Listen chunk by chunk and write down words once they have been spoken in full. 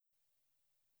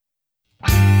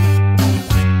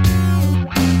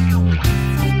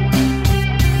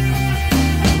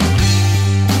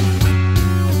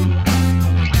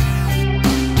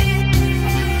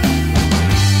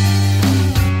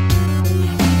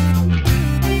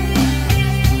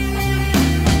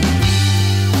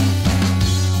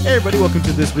Hey everybody, welcome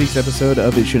to this week's episode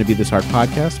of It Shouldn't Be This Hard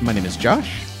podcast. My name is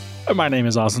Josh. My name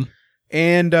is Austin.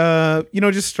 And,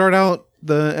 just start out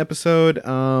the episode.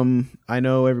 I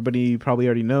know everybody probably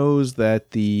already knows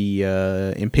that the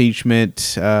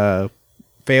impeachment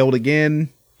failed again.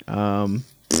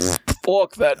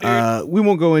 Fuck that, dude. We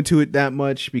won't go into it that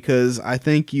much because I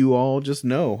think you all just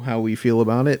know how we feel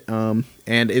about it. And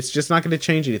it's just not going to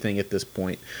change anything at this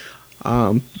point.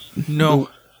 No.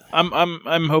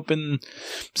 I'm hoping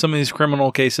some of these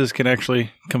criminal cases can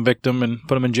actually convict them and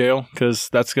put them in jail, because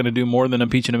that's going to do more than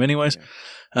impeaching them anyways.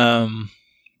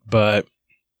 But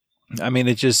I mean,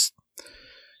 it's just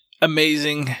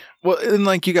amazing. Well, and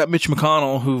like you got Mitch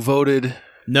McConnell who voted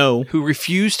no, who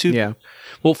refused to. Yeah.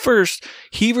 Well, first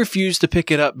he refused to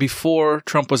pick it up before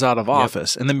Trump was out of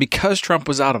office, and then because Trump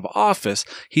was out of office,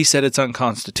 he said it's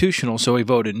unconstitutional, so he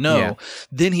voted no. Yeah.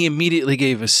 Then he immediately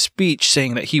gave a speech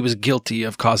saying that he was guilty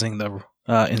of causing the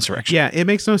insurrection. Yeah, it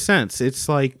makes no sense. It's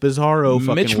like bizarro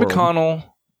fucking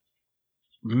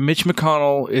Mitch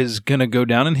McConnell is going to go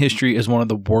down in history as one of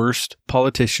the worst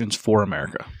politicians for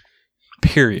America.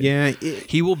 Period. Yeah.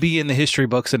 He will be in the history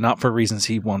books, and not for reasons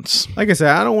he wants. Like I said,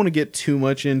 I don't want to get too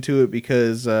much into it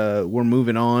because we're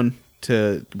moving on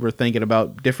we're thinking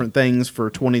about different things for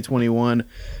 2021,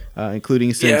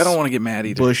 including since I don't want to get mad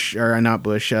either.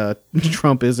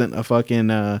 Trump isn't a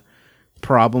fucking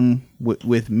problem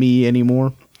with me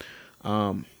anymore.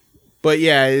 But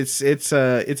yeah, it's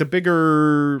a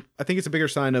bigger. I think it's a bigger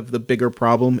sign of the bigger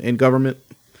problem in government.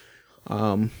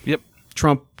 Yep.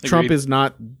 Trump Agreed. is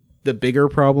not the bigger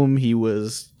problem. He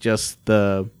was just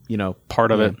the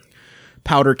part of it.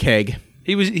 Powder keg.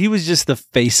 He was just the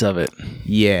face of it.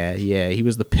 Yeah. He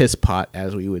was the piss pot,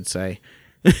 as we would say.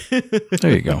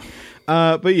 There you go.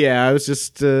 But yeah, I was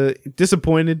just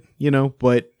disappointed,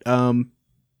 but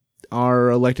our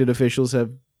elected officials have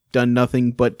done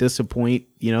nothing but disappoint,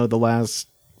 the last,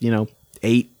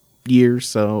 8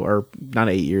 years. Or not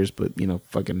 8 years, but,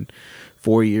 fucking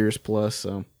 4 years plus.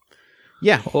 So,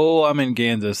 yeah. Oh, I'm in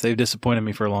Kansas. They've disappointed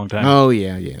me for a long time. Oh,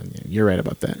 yeah. You're right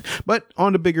about that. But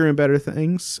on to bigger and better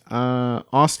things.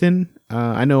 Austin,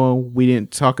 I know we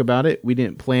didn't talk about it. We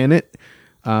didn't plan it.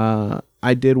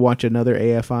 I did watch another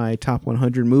AFI Top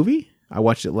 100 movie. I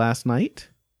watched it last night.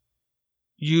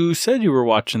 You said you were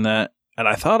watching that, and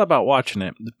I thought about watching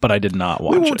it, but I did not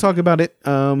watch it. We won't talk about it.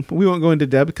 We won't go into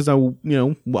depth because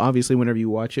obviously whenever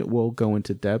you watch it, we'll go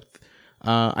into depth.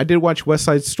 I did watch West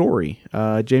Side Story.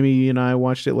 Jamie and I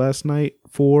watched it last night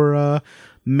for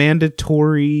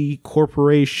mandatory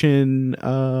corporation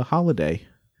holiday.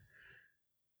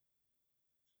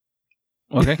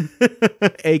 Okay.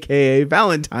 AKA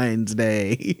Valentine's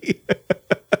Day.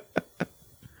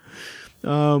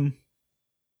 But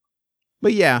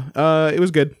yeah, it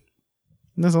was good.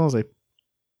 That's all I'll say.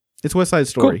 It's West Side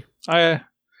Story. Cool.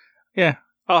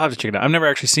 I'll have to check it out. I've never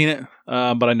actually seen it,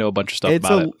 but I know a bunch of stuff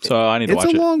about it, so I need to watch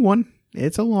it. It's a long one.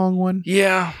 It's a long one.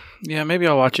 Yeah, maybe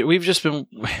I'll watch it. We've just been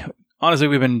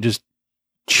just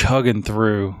chugging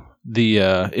through the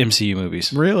MCU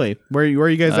movies. Really? Where are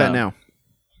you guys at now?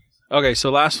 Okay,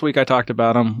 so last week I talked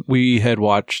about them. We had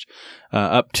watched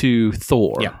up to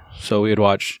Thor. Yeah. So we had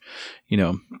watched,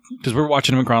 because we're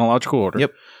watching them in chronological order.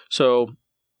 Yep. So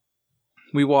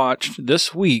we watched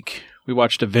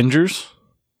Avengers,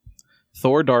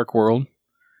 Thor Dark World,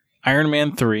 Iron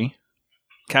Man 3,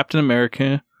 Captain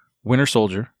America, Winter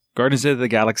Soldier, Guardians of the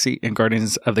Galaxy, and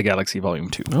Guardians of the Galaxy Volume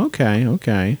 2.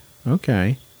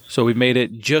 Okay. So we've made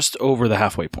it just over the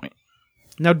halfway point.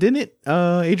 Now, didn't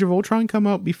Age of Ultron come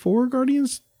out before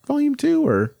Guardians Volume 2,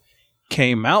 or?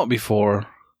 Came out before.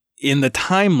 In the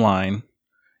timeline,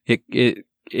 it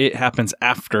happens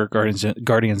after Guardians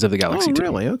of the Galaxy 2. Oh,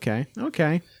 really? Okay.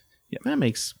 Yeah. That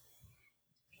makes...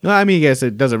 Well, I mean, I guess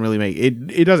it doesn't really make...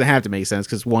 It doesn't have to make sense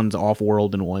because one's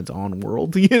off-world and one's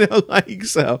on-world,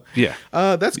 so... Yeah.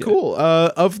 That's cool.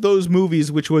 Of those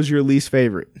movies, which was your least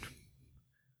favorite?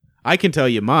 I can tell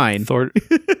you mine. Thor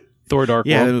Dark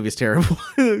Yeah, World. the movie's terrible.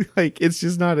 It's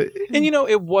just not... And,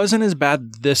 it wasn't as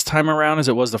bad this time around as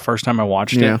it was the first time I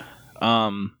watched it.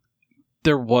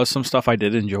 There was some stuff I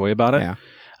did enjoy about it.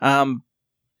 Yeah.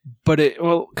 But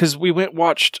because we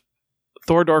watched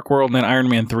Thor Dark World and then Iron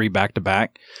Man 3 back to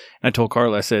back. And I told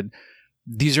Carla, I said,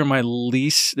 this is my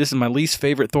least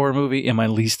favorite Thor movie and my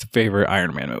least favorite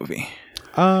Iron Man movie.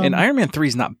 And Iron Man 3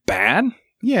 is not bad.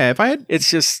 Yeah, it's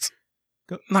just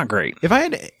not great. If I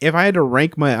had to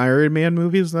rank my Iron Man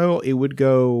movies though, it would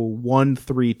go 1,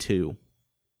 3, 2.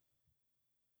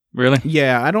 Really?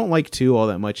 Yeah, I don't like 2 all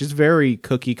that much. It's very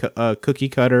cookie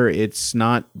cutter. It's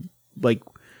not like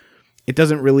it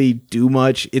doesn't really do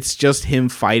much. It's just him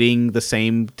fighting the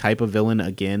same type of villain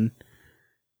again.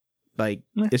 like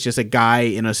it's just a guy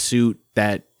in a suit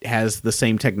that has the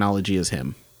same technology as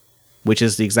him, which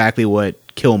is exactly what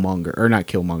Killmonger, or not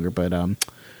Killmonger,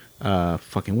 but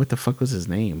fucking what the fuck was his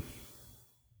name?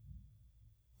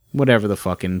 Whatever the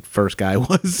fucking first guy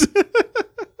was.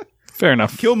 Fair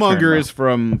enough. Killmonger is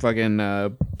from fucking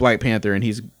Black Panther, and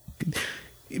he's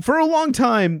for a long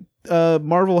time.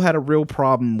 Marvel had a real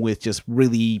problem with just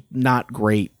really not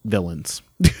great villains.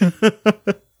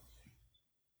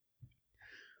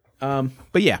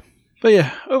 But yeah,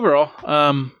 overall,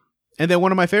 and then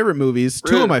one of my favorite movies,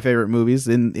 two of my favorite movies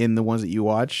in the ones that you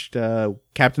watched,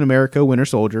 Captain America: Winter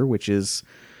Soldier, which is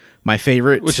my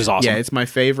favorite, which is awesome. Yeah, it's my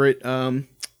favorite.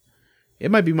 It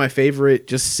might be my favorite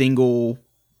just single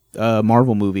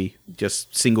Marvel movie,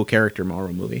 just single character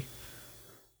Marvel movie.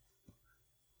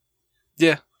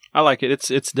 Yeah, I like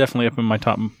it. It's definitely up in my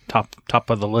top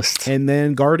of the list. And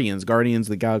then Guardians of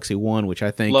the Galaxy 1, which I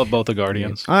think love both the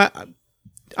Guardians.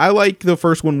 I like the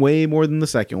first one way more than the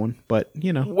second one, but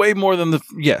you know, way more than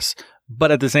yes.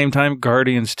 But at the same time,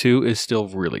 Guardians 2 is still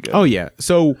really good. Oh yeah,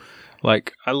 so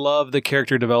like I love the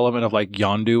character development of like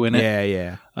Yondu in it.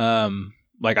 Yeah.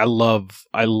 Like I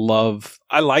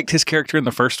liked his character in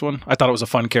the first one. I thought it was a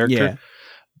fun character. Yeah.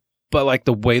 But like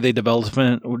the way they developed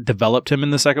him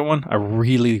in the second one, I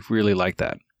really, really like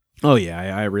that. Oh yeah,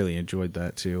 I really enjoyed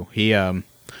that too. He the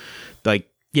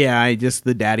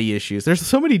daddy issues. There's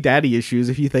so many daddy issues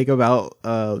if you think about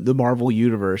the Marvel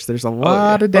universe. There's a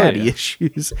lot of daddy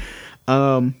issues.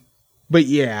 But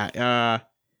yeah,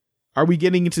 are we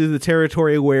getting into the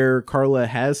territory where Carla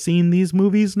has seen these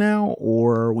movies now,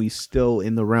 or are we still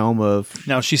in the realm of...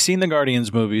 Now, she's seen the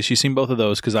Guardians movies. She's seen both of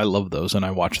those because I love those and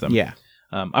I watch them. Yeah.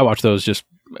 I watch those just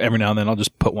every now and then. I'll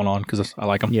just put one on because I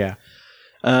like them. Yeah.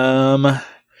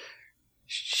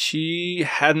 She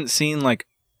hadn't seen like...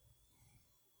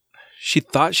 She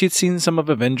thought she'd seen some of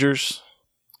Avengers,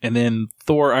 and then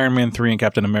Thor, Iron Man 3, and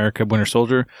Captain America, Winter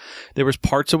Soldier. There was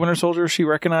parts of Winter Soldier she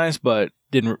recognized, but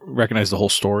didn't recognize the whole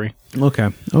story.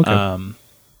 Okay. And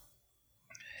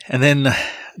then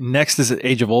next is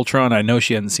Age of Ultron. I know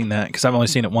she hadn't seen that because I've only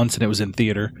seen it once, and it was in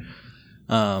theater.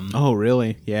 Oh,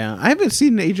 really? Yeah. I haven't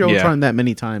seen Age of Ultron that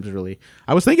many times, really.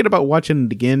 I was thinking about watching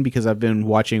it again because I've been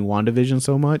watching WandaVision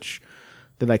so much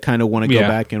that I kind of want to go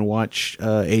back and watch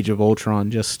Age of Ultron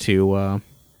just to...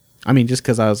 just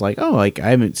because I was like, I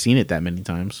haven't seen it that many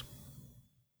times.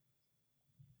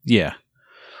 Yeah.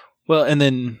 Well, and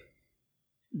then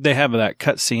they have that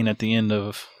cut scene at the end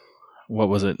of... What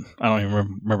was it? I don't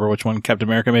even remember which one. Captain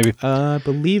America, maybe? I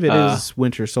believe it is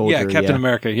Winter Soldier. Yeah, Captain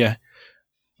America, yeah.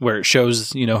 Where it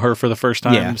shows, her for the first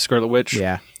time, Scarlet Witch.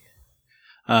 Yeah.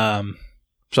 So I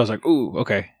was like, ooh,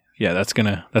 okay. Yeah, that's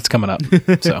coming up.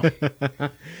 So,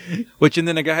 and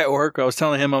then a guy at work, I was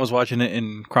telling him I was watching it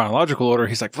in chronological order.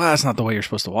 He's like, well, that's not the way you're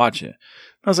supposed to watch it.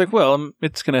 I was like, well,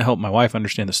 it's going to help my wife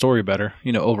understand the story better,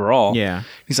 overall. Yeah.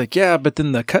 He's like, yeah, but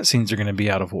then the cut scenes are going to be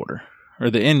out of order. Or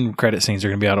the end credit scenes are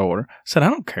going to be out of order. I said, I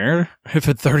don't care if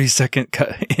a 30-second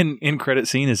cut in credit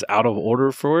scene is out of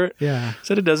order for it. Yeah. I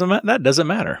said, it doesn't matter. That doesn't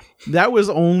matter. That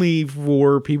was only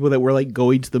for people that were like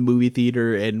going to the movie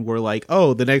theater and were like,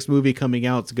 oh, the next movie coming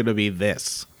out is going to be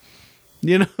this.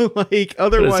 Like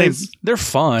otherwise. They're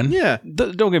fun. Yeah.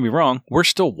 Don't get me wrong. We're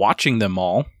still watching them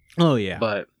all. Oh, yeah.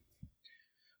 But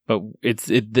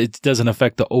it doesn't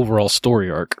affect the overall story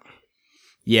arc.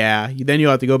 Yeah, then you'll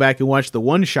have to go back and watch the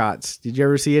one-shots. Did you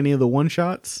ever see any of the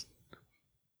one-shots?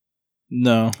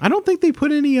 No. I don't think they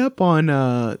put any up on...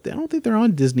 I don't think they're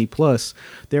on Disney+.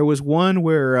 There was one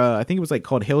where... I think it was like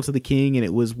called Hail to the King, and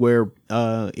it was where...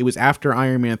 it was after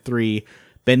Iron Man 3.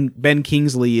 Ben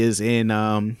Kingsley is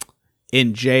in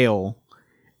jail,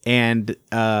 and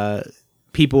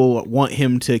people want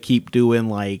him to keep doing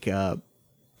like...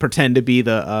 pretend to be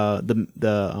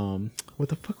the what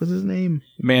the fuck was his name?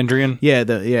 Mandarin. Yeah,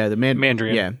 the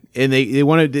Mandarin. Yeah, and they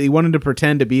wanted to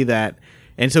pretend to be that,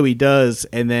 and so he does.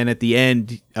 And then at the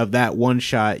end of that one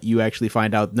shot, you actually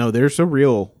find out no, there's a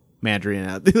real Mandarin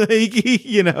out there, like,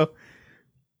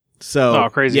 So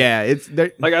crazy. Yeah, it's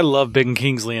like I love Ben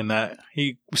Kingsley in that.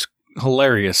 He was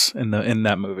hilarious in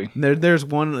that movie. There's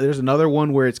another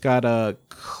one where it's got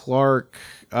Clark,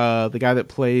 the guy that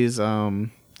plays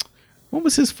what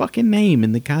was his fucking name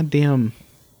in the goddamn?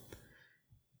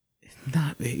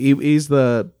 He's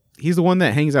the one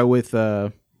that hangs out with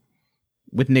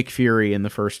Nick Fury in the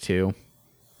first two.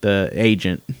 The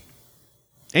Agent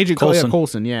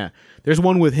Coulson. Yeah, there's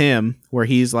one with him where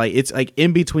he's like, it's like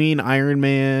in between Iron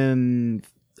Man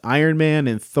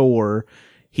and Thor.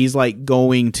 He's like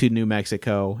going to New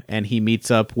Mexico and he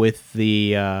meets up with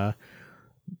the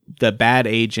bad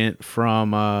agent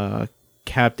from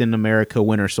Captain America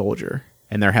Winter Soldier.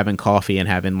 and they're having coffee and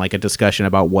having like a discussion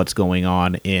about what's going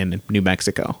on in New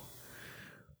Mexico.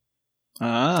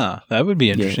 Ah, that would be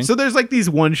interesting. Yeah. So there's like these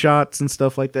one shots and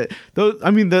stuff like that. Those,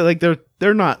 I mean,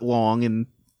 they're not long, and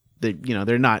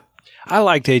they're not. I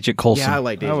liked Agent Coulson. Yeah, I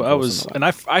liked Agent Coulson a lot. And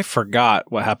I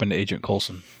forgot what happened to Agent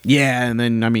Coulson. Yeah, and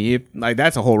then I mean,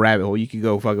 that's a whole rabbit hole. You could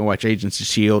go fucking watch Agents of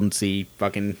S.H.I.E.L.D. and see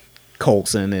fucking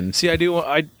Coulson and see. I do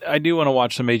want to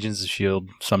watch some Agents of S.H.I.E.L.D.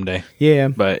 someday. Yeah,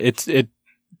 but it's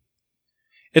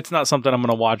not something I'm going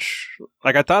to watch.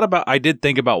 Like I did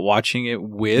think about watching it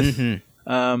with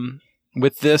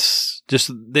with this. Just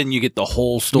then you get the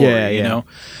whole story, you know.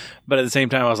 But at the same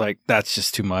time, I was like, that's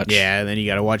just too much. Yeah, and then you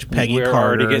got to watch Peggy We're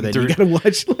Carter. already getting through. You got to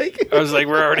watch like. I was like,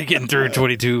 we're already getting through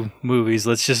 22 movies.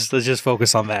 Let's just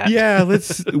focus on that. Yeah,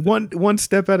 let's one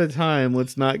step at a time.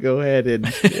 Let's not go ahead and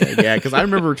because I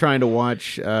remember trying to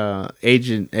watch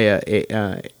Agents of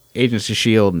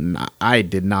S.H.I.E.L.D. and I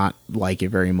did not like it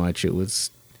very much. It was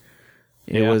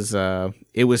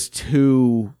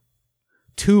too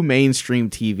mainstream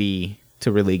TV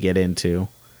to really get into.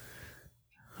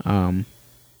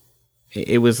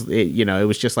 It was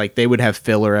just like they would have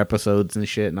filler episodes and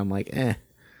shit, and I'm like,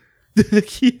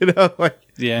 like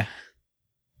yeah.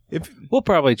 We'll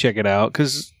probably check it out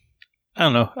because I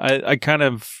don't know. I kind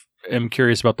of am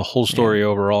curious about the whole story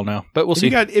overall now, but we'll see.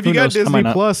 If you got Disney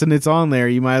Plus and it's on there,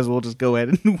 you might as well just go ahead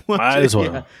and watch it. Might as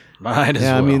well.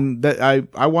 I mean,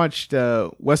 I watched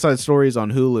West Side Stories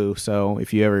on Hulu, so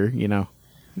if you ever want to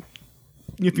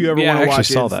watch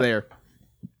it, it's there.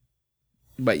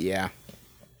 But yeah.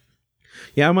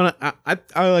 Yeah, I'm gonna. I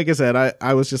like I said,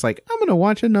 I was just like, I'm gonna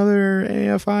watch another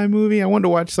AFI movie. I wanted to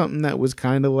watch something that was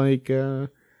kind of like a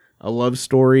love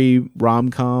story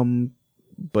rom-com,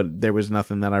 but there was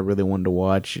nothing that I really wanted to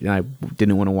watch, and I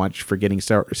didn't want to watch Forgetting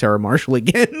Sarah Marshall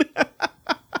again.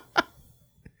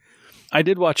 I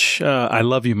did watch I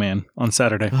Love You Man on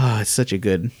Saturday. Oh, it's such a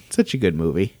good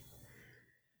movie.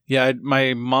 Yeah,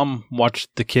 my mom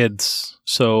watched the kids,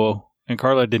 and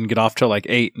Carla didn't get off till like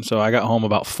 8, and so I got home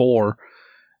about 4.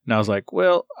 And I was like,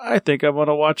 well, I think I want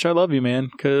to watch I Love You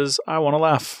Man because I want to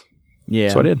laugh. Yeah.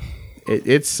 So I did.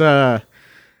 It's a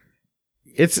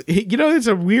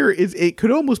weird, it could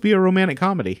almost be a romantic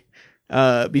comedy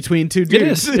between two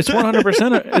dudes. It is. It's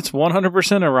 100%. It's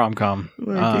 100% a rom-com.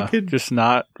 Just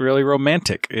not really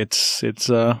romantic. It's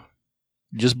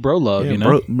just bro love,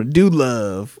 dude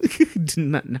love.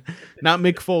 not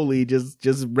Mick Foley,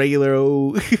 just regular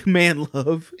old man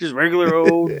love. Just regular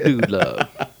old dude love.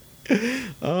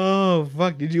 Oh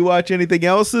fuck! Did you watch anything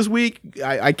else this week?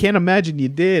 I can't imagine you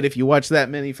did if you watched that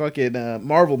many fucking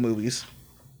Marvel movies.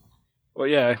 Well,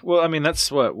 yeah. Well, I mean, that's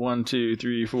what 1, 2,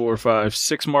 3, 4, 5,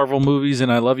 6 Marvel movies,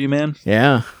 and I Love You Man.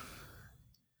 Yeah.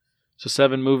 So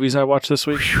 7 movies I watched this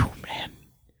week. Whew, man.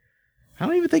 I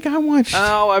don't even think I watched.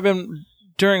 Oh, I've been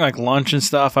during like lunch and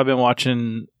stuff. I've been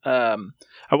watching. I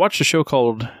watched a show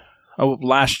called.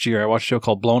 Last year I watched a show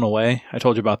called Blown Away. I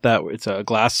told you about that. It's a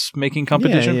glass making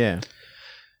competition. Yeah.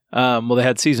 Well, they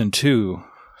had season 2,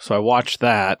 so I watched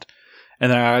that,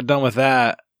 and then I got done with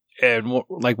that. And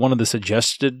like one of the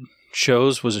suggested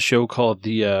shows was a show called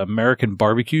the American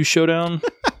Barbecue Showdown.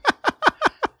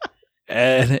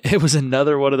 And it was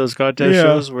another one of those contest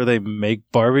shows where they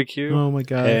make barbecue. Oh my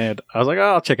god! And I was like,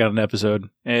 oh, I'll check out an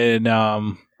episode. And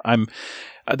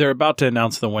they're about to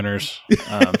announce the winners,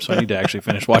 so I need to actually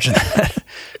finish watching that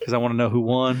because I want to know who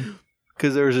won.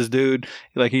 Because there was this dude,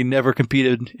 like he never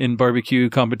competed in barbecue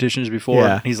competitions before.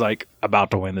 Yeah. He's like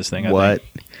about to win this thing. I think.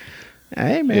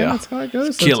 Hey man, that's how it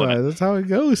goes sometimes. That's how it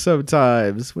goes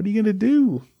sometimes. What are you gonna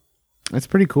do? That's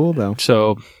pretty cool though.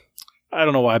 So I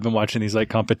don't know why I've been watching these like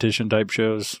competition type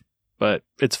shows, but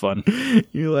it's fun.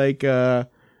 You're like, I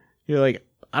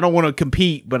don't want to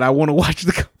compete, but I want to watch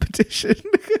the competition.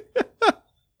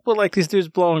 Well, like these dudes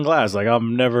blowing glass. Like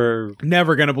I'm never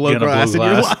gonna blow glass in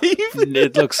your life.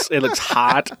 It looks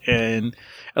hot and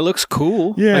it looks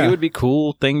cool. Yeah, like, it would be a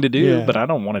cool thing to do, but I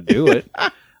don't want to do it.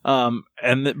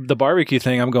 And the barbecue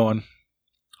thing, I'm going.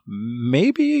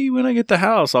 Maybe when I get the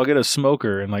house, I'll get a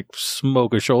smoker and like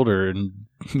smoke a shoulder and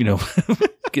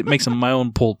make some of my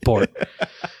own pulled pork.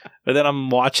 But then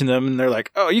I'm watching them and they're like,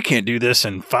 "Oh, you can't do this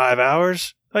in 5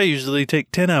 hours. I usually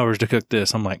take 10 hours to cook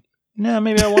this." I'm like, "No,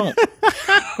 maybe I won't."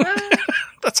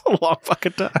 That's a long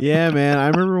fucking time. Yeah, man. I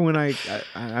remember when I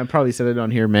probably said it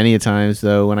on here many a times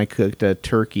though. When I cooked a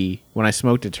turkey, when I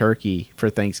smoked a turkey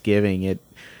for Thanksgiving, it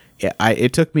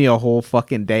took me a whole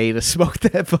fucking day to smoke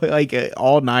that, like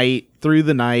all night through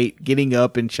the night, getting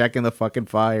up and checking the fucking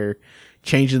fire,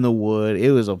 changing the wood.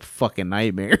 It was a fucking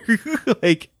nightmare.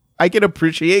 Like I can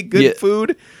appreciate good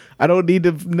food. I don't need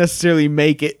to necessarily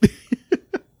make it.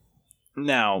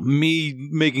 Now, me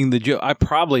making the joke, I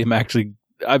probably am actually.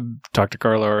 I've talked to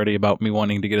Carla already about me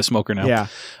wanting to get a smoker now. Yeah.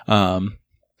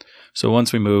 So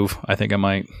once we move, I think I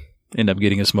might end up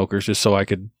getting a smoker just so I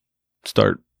could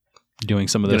start doing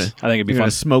some of this. I think it'd be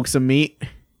fun. Smoke some meat.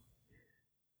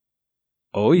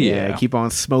 Oh yeah. Keep on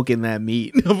smoking that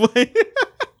meat.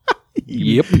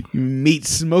 Yep. Meat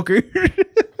smoker.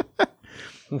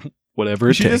 Whatever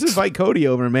it takes. takes. Just invite Cody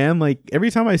over, man. Like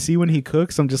every time I see when he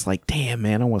cooks, I'm just like, damn,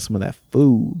 man, I want some of that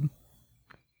food.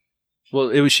 Well,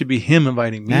 it should be him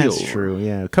inviting me That's over. true,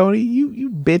 yeah. Cody, you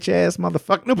bitch ass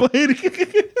motherfucker.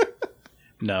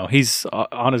 No, he's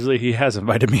honestly, he has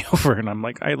invited me over, and I'm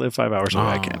like, I live 5 hours away.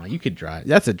 I can't. You could drive.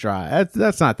 That's a drive.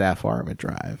 That's not that far of a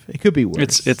drive. It could be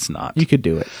worse. It's not. You could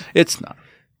do it. It's not.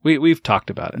 We've talked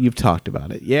about it. You've talked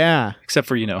about it. Yeah. Except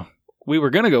for, we were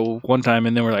going to go one time,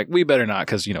 and then we're like, we better not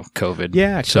because, COVID.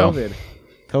 Yeah, so. COVID.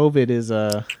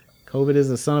 COVID is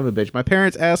a son of a bitch. My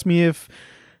parents asked me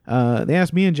they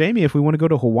asked me and Jamie if we want to go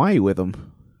to Hawaii with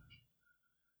them.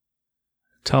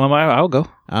 Tell them I'll go.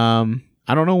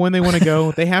 I don't know when they want to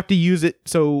go. They have to use it.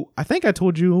 So I think I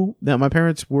told you that my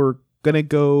parents were going to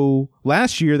go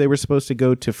last year. They were supposed to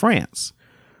go to France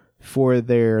for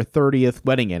their 30th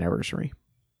wedding anniversary.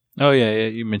 Oh yeah,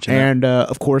 you mentioned and,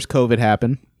 of course, COVID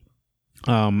happened.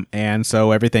 And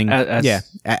so everything,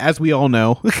 as we all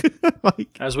know,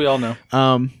 as we all know,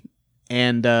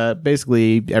 and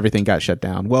basically everything got shut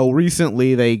down. Well,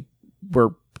 recently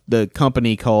the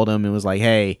company called them and was like,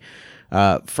 hey,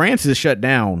 France is shut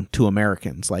down to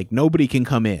Americans. Like nobody can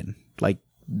come in. Like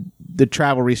the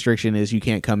travel restriction is you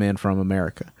can't come in from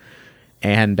America.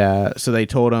 And, so they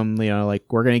told them, like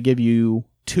we're going to give you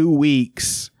 2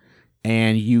 weeks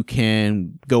and you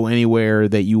can go anywhere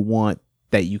that you want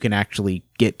that you can actually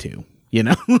get to,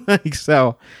 like,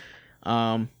 so,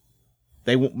 my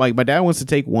dad wants to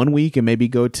take 1 week and maybe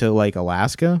go to like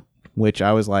Alaska, which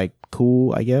I was like,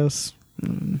 cool, I guess.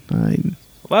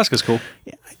 Alaska's cool.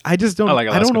 I just don't,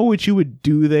 I don't know what you would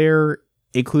do there,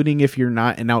 including if you're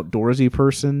not an outdoorsy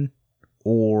person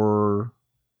or.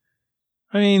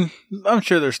 I mean, I'm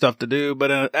sure there's stuff to do,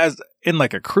 but as in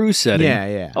like a cruise setting,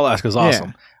 Alaska's awesome.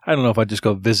 Yeah. I don't know if I'd just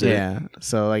go visit. Yeah.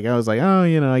 So like I was like, oh,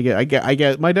 I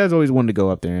get. My dad's always wanted to go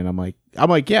up there, and I'm like,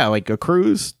 yeah, like a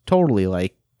cruise, totally.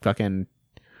 Like fucking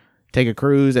take a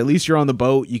cruise. At least you're on the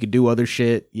boat. You could do other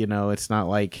shit. It's not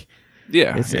like.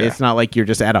 Yeah. It's not like you're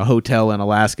just at a hotel in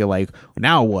Alaska. Like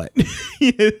now what?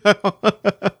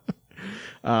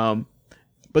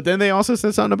 But then they also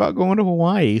said something about going to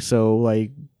Hawaii. So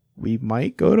like. We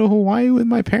might go to Hawaii with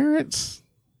my parents.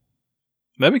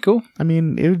 That'd be cool. I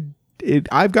mean,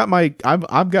 I've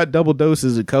got double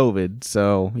doses of COVID,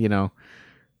 so yeah,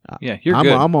 you're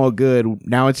good. I'm all good.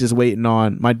 Now it's just waiting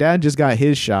on. My dad just got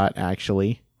his shot.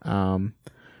 Actually,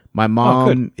 my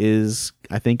mom is,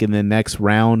 I think, in the next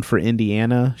round for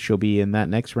Indiana. She'll be in that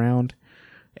next round,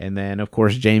 and then of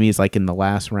course Jamie's like in the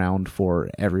last round for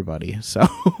everybody. So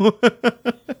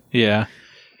yeah.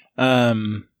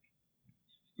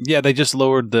 Yeah, they just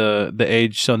lowered the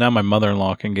age, so now my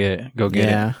mother-in-law can go get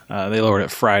it. They lowered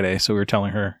it Friday, so we were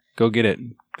telling her, go get it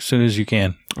as soon as you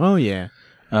can. Oh, yeah.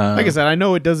 Like I said, I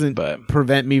know it doesn't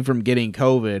prevent me from getting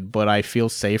COVID, but I feel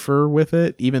safer with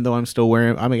it, even though I'm still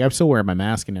wearing my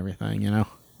mask and everything,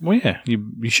 Well, yeah,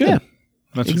 you should. Yeah,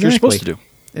 that's what you're supposed to do.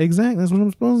 Exactly, that's what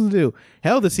I'm supposed to do.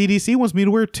 Hell, the CDC wants me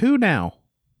to wear 2 now.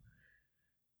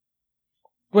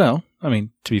 Well, I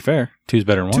mean, to be fair, 2's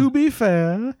better than 1. To be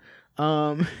fair...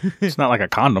 it's not like a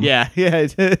condom. Yeah.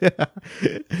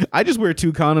 I just wear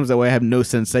 2 condoms that way I have no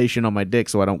sensation on my dick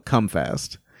so I don't come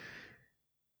fast.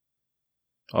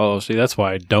 Oh, see, that's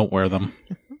why I don't wear them.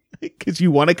 Because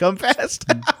you want to come fast?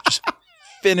 Just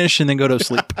finish and then go to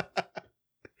sleep.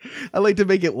 I like to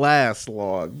make it last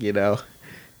long,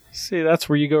 See, that's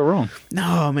where you go wrong.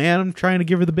 No, man, I'm trying to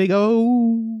give her the big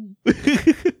O.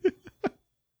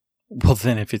 Well,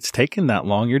 then, if it's taking that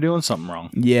long, you're doing something wrong.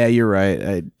 Yeah, you're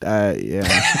right.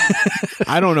 Yeah.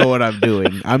 I don't know what I'm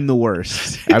doing. I'm the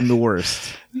worst. I'm the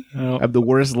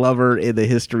worst lover in the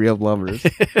history of lovers.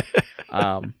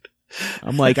 I'm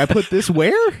like, I put this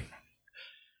where?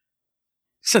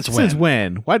 Since when? Since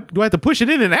when? Why do I have to push it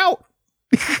in and out?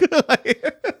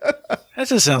 That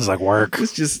just sounds like work.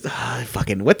 It's just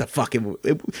fucking what the fucking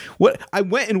what? I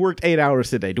went and worked 8 hours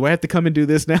today. Do I have to come and do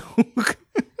this now?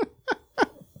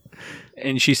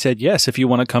 And she said, yes, if you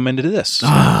want to come into this.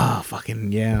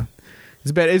 Fucking yeah.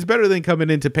 It's better than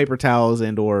coming into paper towels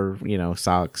and or,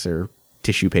 socks or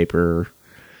tissue paper or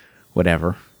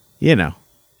whatever. I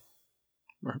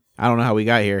don't know how we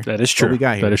got here. That is true. We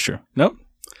got here. That is true. Nope.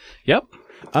 Yep.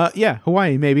 Yeah,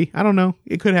 Hawaii, maybe. I don't know.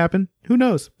 It could happen. Who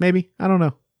knows? Maybe. I don't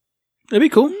know. It'd be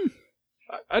cool.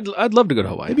 I'd love to go to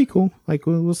Hawaii. It'd be cool. Like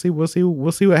we'll see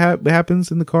what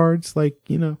happens in the cards. Like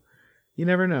you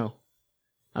never know.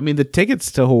 I mean, the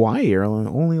tickets to Hawaii are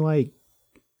only like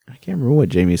I can't remember what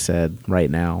Jamie said right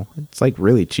now. It's like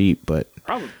really cheap, but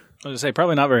Probably. I was gonna say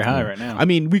probably not very high right now. I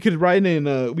mean, we could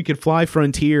we could fly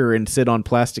Frontier and sit on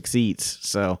plastic seats.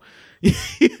 So,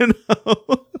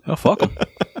 Oh, fuck them.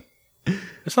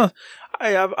 It's not.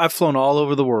 I've flown all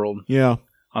over the world. Yeah.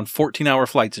 On 14-hour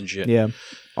flights and shit. Yeah.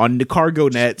 On the cargo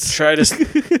nets. Just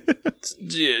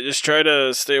try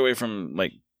to stay away from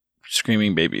like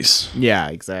screaming babies. Yeah,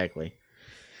 exactly.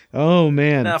 Oh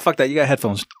man. Nah, fuck that. You got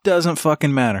headphones. Doesn't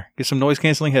fucking matter. Get some noise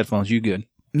canceling headphones. You good?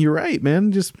 You're right,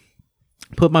 man. Just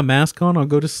put my mask on. I'll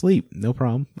go to sleep. No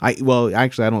problem.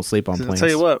 Actually, I don't sleep on planes. I'll tell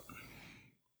you what.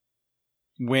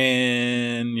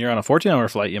 When you're on a 14-hour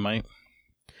flight, you might.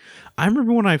 I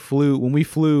remember when we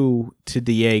flew to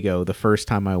Diego the first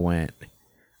time I went.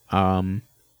 I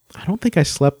don't think I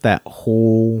slept that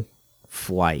whole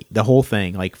flight, the whole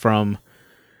thing, like from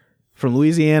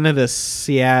Louisiana to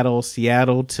Seattle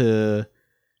to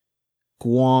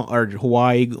Guam, or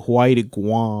Hawaii to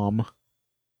Guam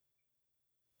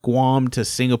to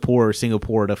Singapore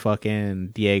to fucking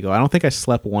Diego. I don't think I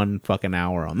slept one fucking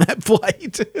hour on that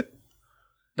flight.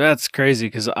 That's crazy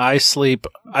because I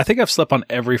think I've slept on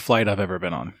every flight I've ever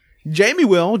been on. Jamie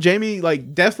will. Jamie,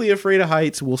 like, deathly afraid of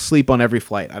heights, will sleep on every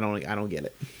flight. I don't get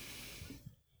it.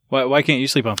 Why can't you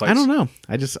sleep on flights? I don't know.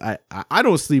 I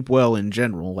don't sleep well in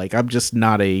general. Like, I'm just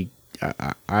not like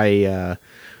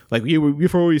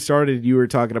before we started, you were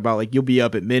talking about like you'll be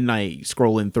up at midnight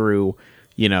scrolling through,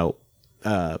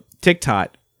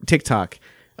 TikTok.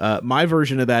 My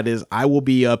version of that is I will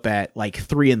be up at like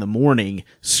 3 a.m.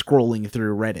 scrolling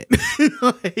through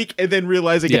Reddit, and then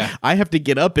realizing I have to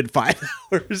get up in 5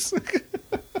 hours.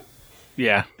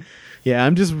 Yeah,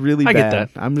 I'm just really bad. I get that.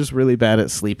 I'm just really bad at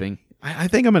sleeping. I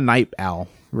think I'm a night owl,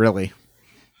 really.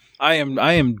 I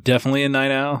am definitely a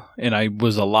night owl, and I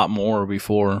was a lot more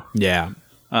before. Yeah.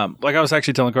 Like I was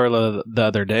actually telling Carla the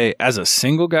other day, as a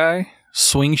single guy,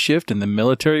 swing shift in the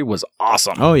military was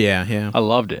awesome. Oh yeah. I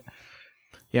loved it.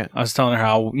 Yeah. I was telling her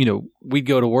how, we'd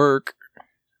go to work,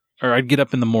 or I'd get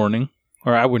up in the morning,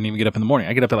 or I wouldn't even get up in the morning.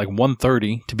 I get up at like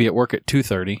 1:30 to be at work at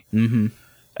 2:30. Mm-hmm.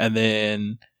 And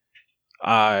then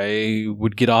I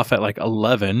would get off at like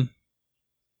 11.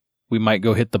 We might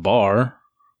go hit the bar,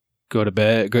 go to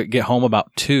bed, get home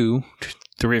about 2,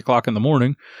 3 o'clock in the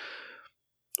morning.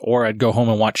 Or I'd go home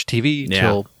and watch TV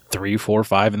till 3, 4,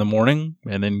 5 in the morning,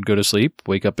 and then go to sleep,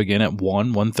 wake up again at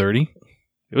 1:30.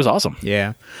 It was awesome.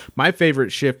 Yeah. My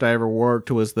favorite shift I ever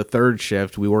worked was the third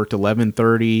shift. We worked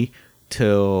 11:30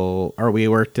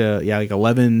 like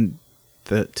 11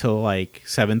 till like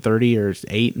 7:30 or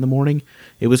 8 in the morning.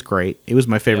 It was great. It was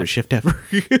my favorite shift ever.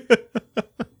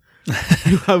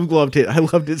 I loved it. I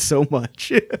loved it so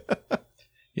much.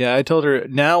 Yeah, I told her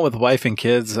now with wife and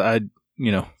kids,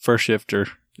 first shifter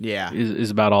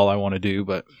is about all I want to do,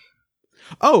 but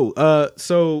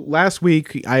so last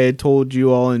week I had told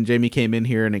you all, and Jamie came in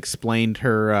here and explained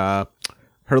her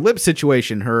lip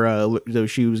situation.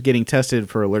 She was getting tested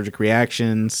for allergic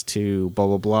reactions to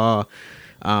blah blah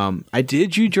blah.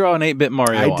 Did you draw an 8-bit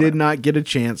Mario? I did not get a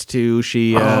chance to.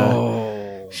 She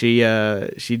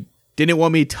didn't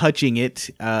want me touching it.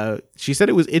 She said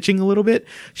it was itching a little bit.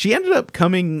 She ended up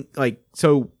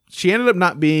She ended up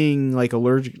not being like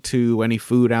allergic to any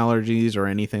food allergies or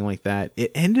anything like that.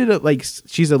 It ended up like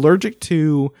she's allergic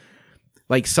to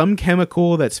like some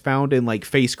chemical that's found in like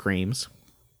face creams.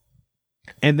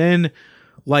 And then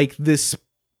like this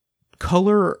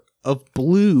color of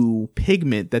blue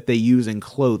pigment that they use in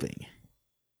clothing.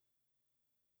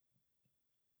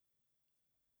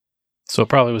 So it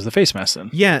probably was the face mask then.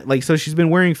 Yeah, like so she's been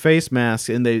wearing face masks,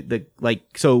 and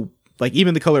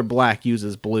even the color black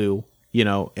uses blue.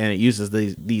 And it uses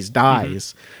these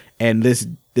dyes, and this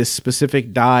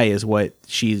specific dye is what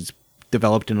she's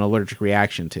developed an allergic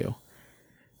reaction to,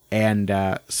 and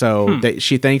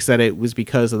she thinks that it was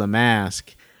because of the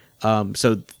mask.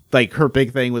 So like her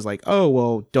big thing was like, oh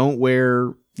well, don't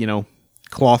wear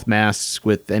cloth masks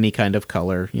with any kind of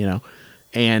color,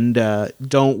 and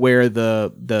don't wear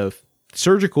the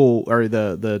surgical or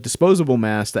the disposable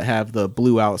masks that have the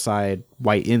blue outside,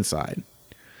 white inside.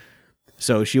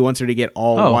 So she wants her to get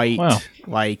all white,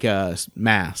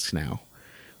 masks now.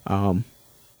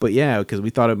 But yeah, because we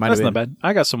thought it might have been. That's not bad.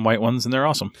 I got some white ones, and they're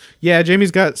awesome. Yeah,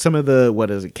 Jamie's got some of the,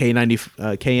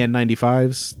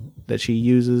 KN95s that she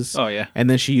uses. Oh, yeah. And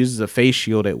then she uses a face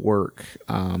shield at work.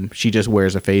 She just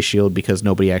wears a face shield because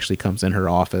nobody actually comes in her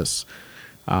office.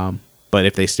 But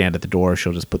if they stand at the door,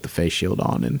 she'll just put the face shield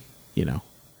on and,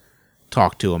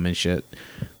 talk to him and shit.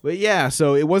 But yeah,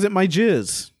 so it wasn't my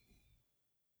jizz.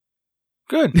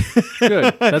 Good.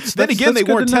 That's then again, they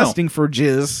good weren't to know. testing for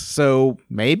jizz, so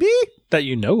maybe. That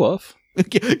you know of.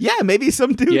 Yeah, maybe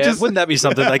some dude Yeah, just. wouldn't that be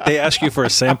something like they ask you for a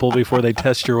sample before they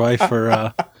test your wife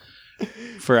for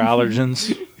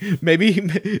allergens? maybe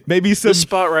some. This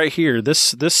spot right here,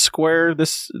 this square,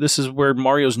 this is where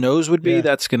Mario's nose would be. Yeah.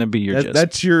 That's gonna be your jizz.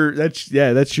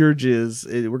 That's your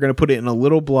jizz. We're gonna put it in a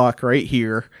little block right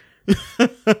here.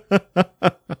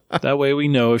 That way we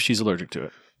know if she's allergic to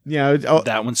it. Yeah,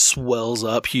 That one swells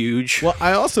up huge. well,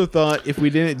 I also thought if we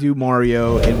didn't do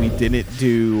Mario and we didn't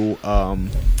do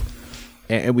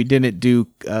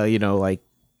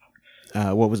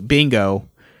what was Bingo,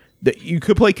 that you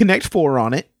could play Connect 4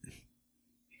 on it.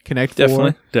 Connect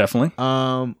 4. Definitely.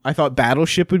 I thought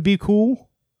Battleship would be cool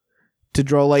to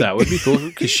draw like That would be cool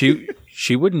because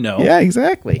she would know. Yeah,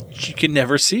 exactly. She could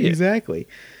never see it. Exactly.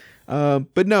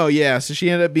 But no, yeah. So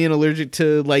she ended up being allergic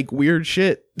to like weird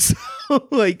shit, so,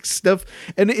 like stuff.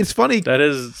 And it's funny That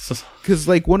is because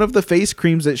like one of the face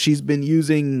creams that she's been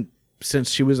using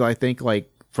since she was, I think, like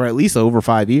for at least over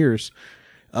 5 years,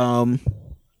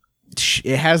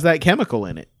 it has that chemical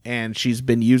in it, and she's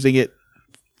been using it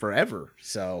forever.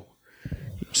 So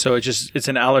it's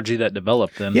an allergy that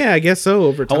developed then. yeah, I guess so.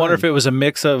 Over time, I wonder if it was a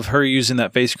mix of her using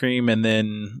that face cream and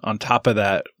then on top of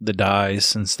that the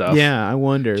dyes and stuff. Yeah, I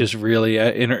wonder. Just really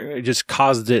it just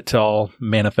caused it to all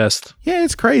manifest. Yeah,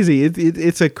 it's crazy.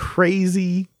 It's a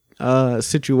crazy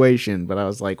situation. But I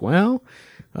was like, well,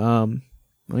 I'm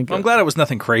glad it was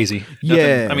nothing crazy.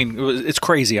 Yeah. I mean, it's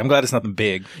crazy. I'm glad it's nothing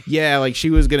big. yeah, like she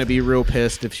was gonna be real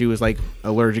pissed if she was like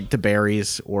allergic to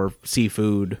berries or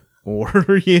seafood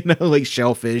or like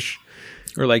shellfish.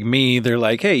 Or like me, they're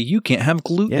like, hey, you can't have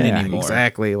gluten Yeah, anymore.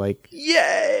 exactly. Like,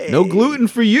 Yay! no gluten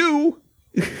for you.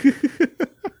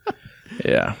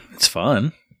 Yeah, it's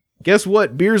fun. Guess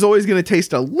what? Beer's always gonna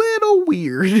taste a little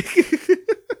weird.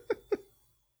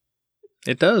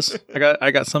 It does.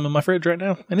 I got some in my fridge right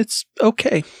now, and it's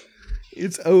okay.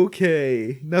 It's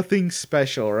okay. Nothing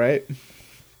special, right?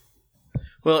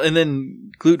 Well, and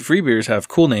then gluten-free beers have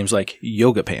cool names like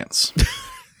Yoga Pants.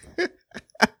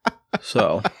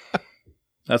 So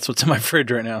that's what's in my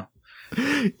fridge right now.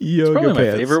 Yoga It's probably my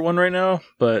pants. favorite one right now,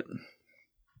 but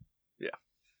yeah,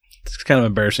 it's kind of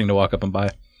embarrassing to walk up and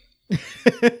buy. You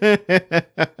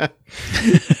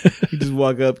just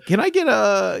walk up. Can I get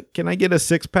a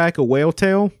 6-pack of whale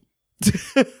tail?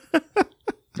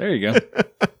 There you go.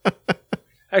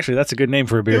 Actually, that's a good name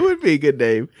for a It beer. would be a good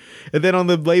name. And then on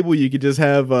the label, you could just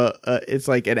have it's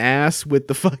like an ass with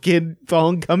the fucking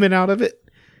thong coming out of it.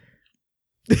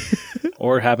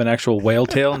 Or have an actual whale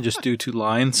tail and just do 2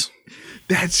 lines.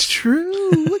 That's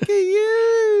true. Look at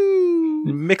you.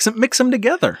 Mix them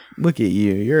together. Look at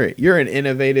you. You're an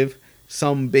innovative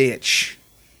bitch.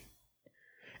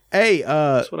 Hey,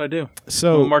 That's what I do.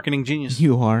 so I'm a marketing genius.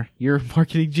 you're a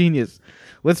marketing genius.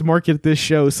 Let's market this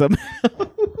show somehow.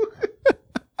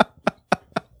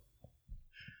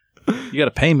 You got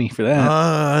to pay me for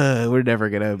that. We're never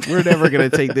gonna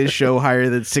take this show higher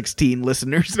than 16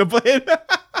 listeners.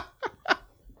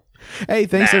 Hey,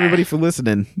 thanks everybody for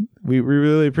listening. We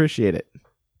really appreciate it.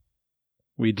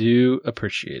 We do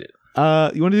appreciate it.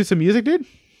 You want to do some music, dude?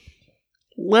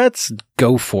 Let's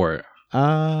go for it.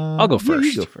 I'll go You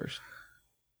first. go first.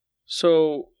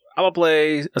 So I'm gonna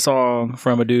play a song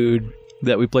from a dude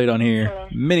that we played on here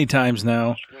many times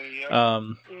now.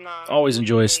 Always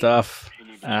enjoy his stuff.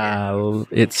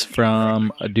 It's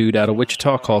from a dude out of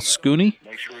Wichita called Scooney.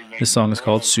 This song is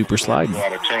called Super Sliding.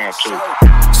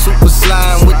 Super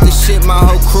sliding with the shit, my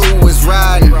whole crew was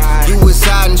riding. You was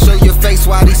hiding, show your face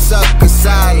while these suckers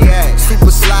silent.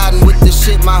 Super sliding with the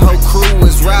shit, my whole crew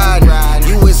was riding.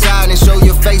 You was hiding, show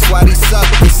your face while these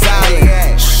suckers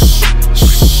silent.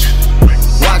 Shh.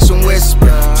 Watch them whisper.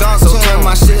 So turn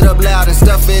my shit up loud and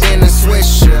stuff it in a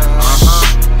swisher.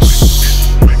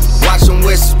 Watch them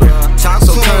whisper.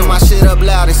 So turn my shit up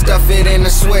loud and stuff it in a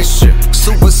swisher.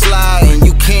 Super sliding,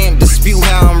 you can't dispute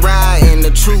how I'm riding.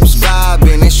 The troops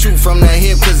vibing and shoot from the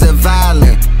hip cause they're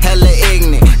violent. Hella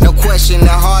ignorant, no question the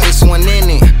hardest one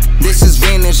in it. This is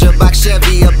vintage, a box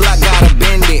Chevy, a block gotta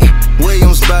bend it.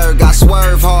 Williamsburg, I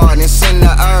swerve hard and send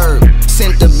the herb.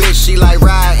 Sent the bitch, she like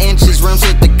ride inches, rims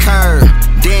hit the curb.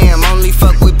 Damn, only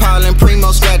fuck with Paul and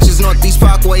Primo scratches. Northeast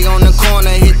Parkway on the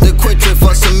corner, hit the quick trip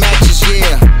for some matches,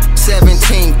 yeah.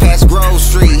 17 past Grove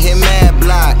Street, hit Mad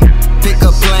Block. Pick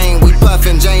a plane, we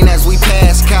puffin' Jane as we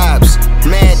pass cops.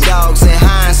 Mad dogs in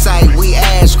hindsight, we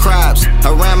ash crops.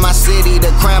 Around my city, the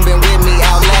crime been with me,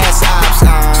 outlast ops.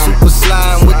 Super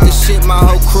sliding with the shit, my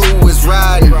whole crew was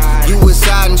riding. You was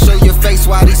hiding, show your face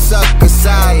while these suckers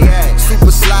silent.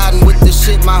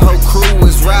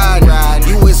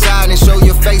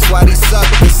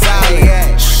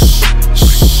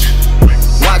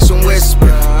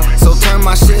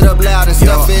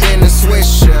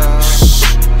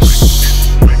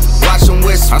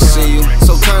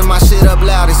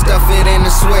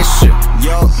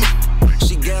 Yo,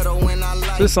 she ghetto when I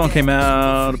like So this song came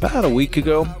out about a week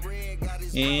ago,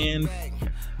 and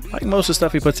like most of the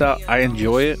stuff he puts out, I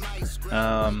enjoy it.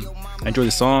 I enjoy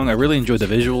the song. I really enjoy the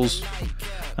visuals.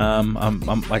 I'm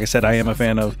like I said, I am a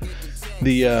fan of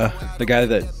the guy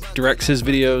that directs his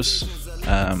videos.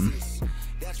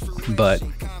 But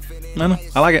I don't know,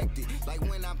 I like it.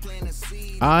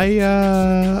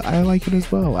 I like it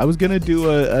as well. I was gonna do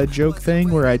a joke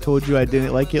thing where I told you I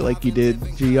didn't like it, like you did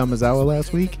G Yamazawa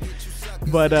last week,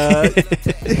 but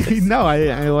no,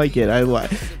 I like it.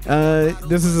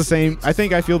 This is the same. I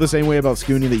think I feel the same way about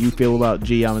Scooney that you feel about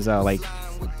G Yamazawa. Like,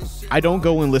 I don't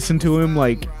go and listen to him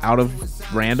like out of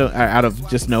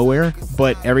just nowhere,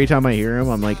 but every time I hear him,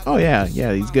 I'm like, oh yeah,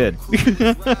 he's good.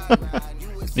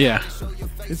 Yeah,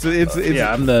 it's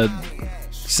yeah. I'm the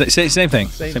same thing.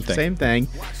 Same thing.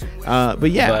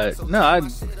 But yeah, but no,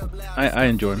 I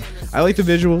enjoy him. I like the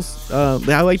visuals.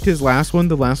 I liked his last one.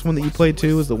 The last one that you played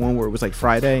too was the one where it was like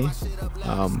Friday.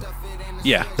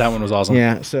 Yeah, that one was awesome.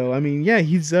 Yeah. So I mean, yeah,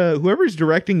 he's whoever's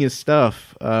directing his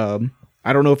stuff.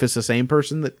 I don't know if it's the same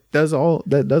person that does all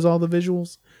the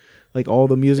visuals, like all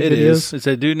the music It videos. is. It's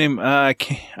a dude named I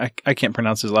can't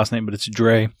pronounce his last name, but it's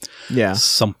Dre. Yeah.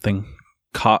 Something.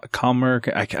 Comer.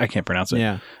 I can't pronounce it.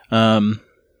 Yeah.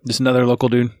 Just another local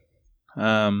dude.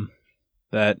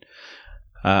 That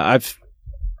I've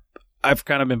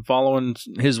kind of been following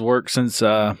his work since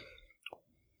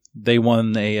they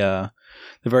won the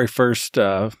very first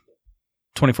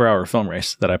 24-hour film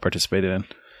race that I participated in.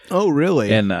 Oh,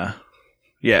 really? And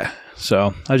yeah,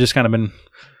 so I've just kind of been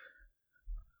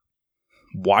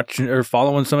watching or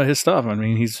following some of his stuff. I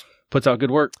mean, he's puts out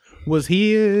good work. Was was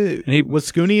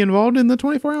Scooney involved in the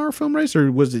 24-hour film race,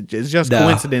 or was it just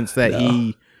coincidence that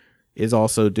he is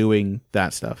also doing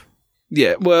that stuff?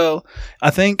 Yeah, well,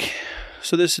 I think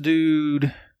so. This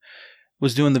dude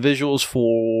was doing the visuals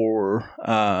for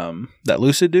that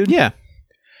Lucid dude. Yeah,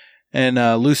 and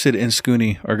Lucid and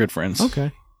Scooney are good friends.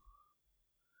 Okay.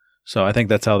 So I think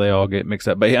that's how they all get mixed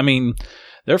up. But I mean,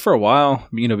 there for a while,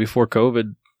 before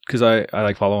COVID, because I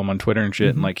like follow him on Twitter and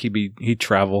shit, and like he'd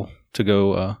travel to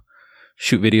go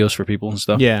shoot videos for people and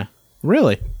stuff. Yeah,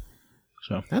 really.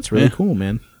 So that's really cool,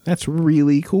 man. That's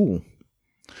really cool.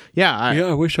 Yeah,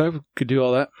 I wish I could do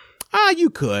all that. You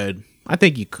could. I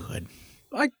think you could.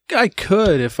 I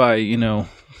could if I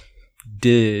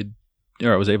did,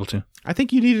 or I was able to. I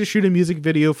think you need to shoot a music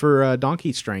video for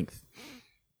Donkey Strength.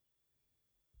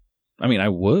 I mean, I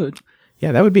would.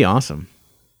 Yeah, that would be awesome.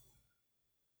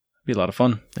 Be a lot of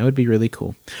fun. That would be really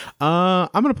cool. I'm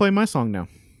gonna play my song now.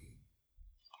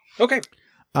 Okay.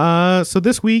 So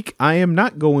this week I am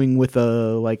not going with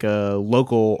a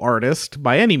local artist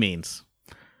by any means.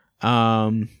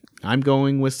 I'm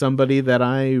going with somebody that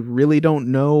I really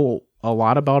don't know a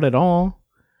lot about at all.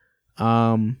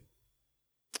 I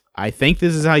think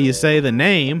this is how you say the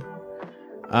name.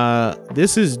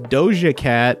 This is Doja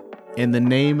Cat, and the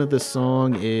name of the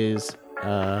song is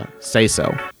Say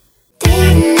So.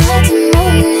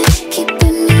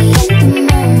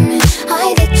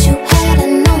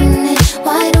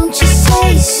 Why don't you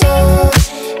say so?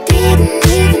 Didn't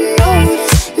even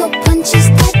notice. No punches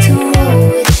got to roll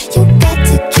with. You got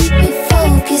to keep me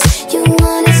focused. You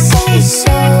wanna say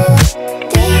so?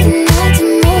 Didn't have to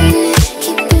moan it.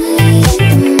 Keeping me in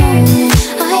the moment.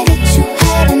 I that you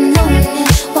hadn't known it.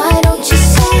 Why don't you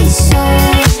say so?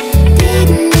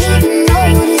 Didn't even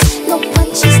notice. No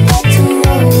punches got to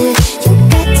roll with. You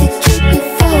got to keep me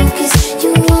focused.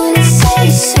 You wanna say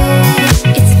so?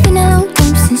 It's been a long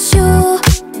time since you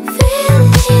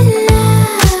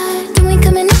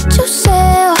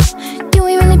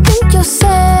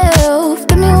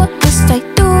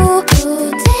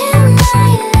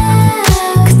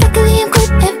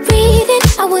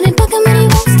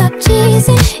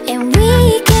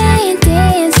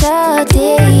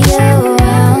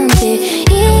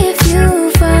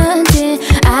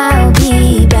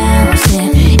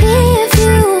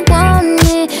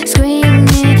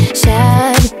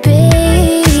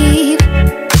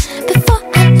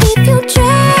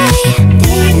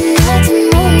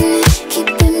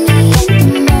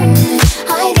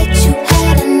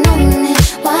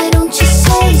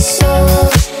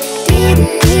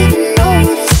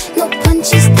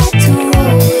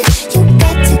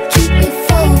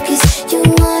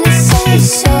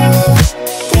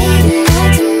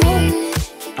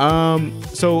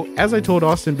as I told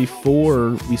Austin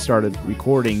before we started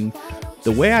recording,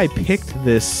 the way I picked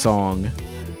this song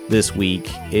this week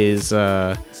is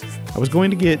I was going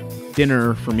to get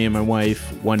dinner for me and my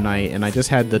wife one night, and I just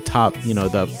had the top,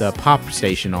 the pop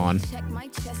station on.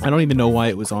 I don't even know why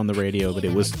it was on the radio, but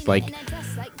it was like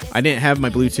I didn't have my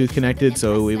Bluetooth connected,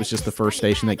 so it was just the first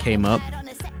station that came up.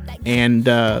 And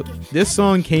this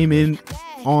song came in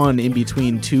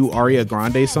between two Ariana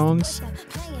Grande songs.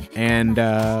 And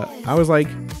I was like,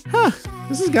 huh,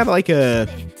 this has got like a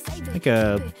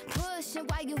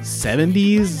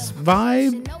 70s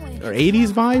vibe or 80s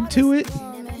vibe to it,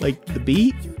 like the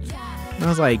beat. And I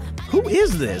was like, who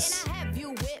is this?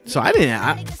 So I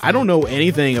don't know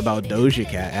anything about Doja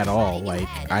Cat at all. Like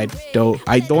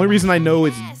the only reason I know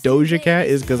it's Doja Cat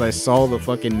is because I saw the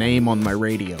fucking name on my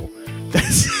radio.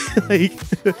 That's like,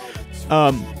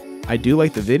 I do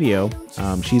like the video.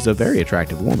 She's a very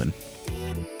attractive woman.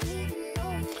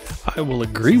 I will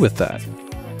agree with that.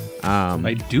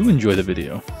 I do enjoy the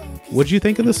video. What'd you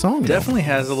think of the song? Definitely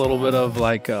has a little bit of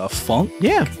like funk, /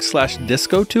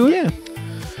 disco to it. Yeah.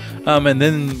 And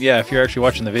then if you're actually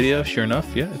watching the video, sure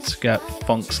enough, it's got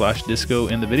funk / disco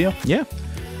in the video. Yeah.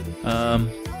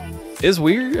 It's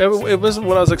weird. It wasn't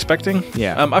what I was expecting.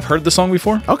 Yeah. I've heard the song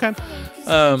before. Okay.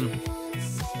 I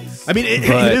mean, it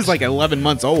is like 11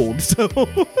 months old, so.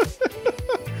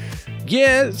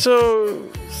 Yeah. So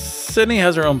Sydney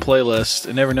has her own playlist,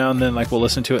 and every now and then, like, we'll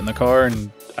listen to it in the car,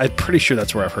 and I'm pretty sure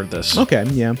that's where I've heard this. Okay.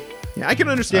 Yeah. Yeah. I can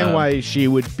understand why she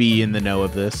would be in the know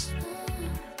of this.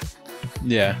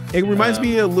 Yeah. It reminds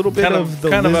me a little bit of the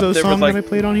Lizzo song that I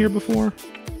played on here before.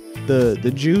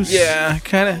 The Juice. Yeah,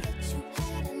 kind of.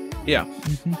 Yeah.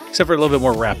 Mm-hmm. Except for a little bit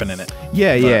more rapping in it.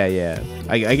 Yeah.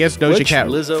 I guess Doja Cat.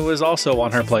 Lizzo is also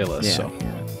on her playlist. Yeah, so.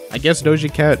 Yeah. I guess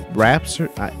Doja Cat raps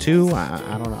too.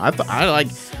 I don't know. I like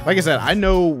I said, I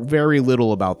know very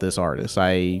little about this artist.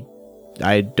 I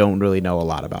don't really know a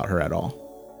lot about her at all.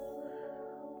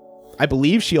 I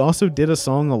believe she also did a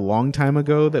song a long time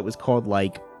ago that was called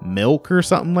like Milk or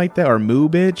something like that, or Moo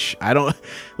Bitch. I don't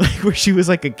like where she was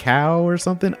like a cow or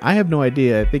something. I have no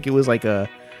idea. I think it was like a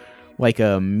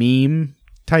meme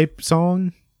type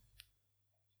song.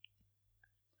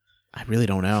 I really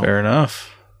don't know. Fair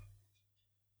enough.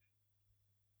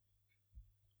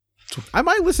 I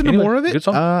might listen to more of it.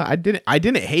 I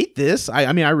didn't hate this.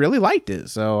 I mean, I really liked it.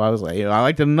 So I was like, I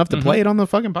liked it enough to play it on the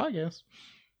fucking podcast.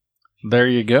 There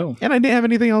you go. And I didn't have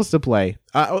anything else to play.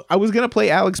 I was going to play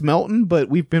Alex Melton, but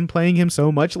we've been playing him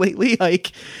so much lately.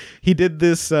 Like, he did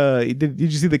this, did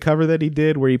you see the cover that he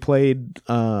did where he played,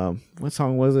 what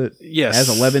song was it? Yes.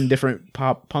 As 11 different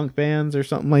pop punk bands or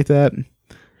something like that.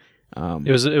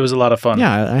 It was a lot of fun.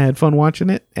 Yeah, I had fun watching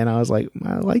it, and I was like,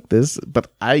 I like this,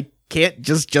 but I can't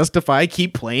just justify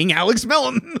keep playing Alex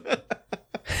Melton.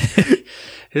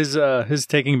 His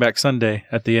Taking Back Sunday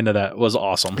at the end of that was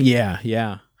awesome.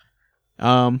 Yeah.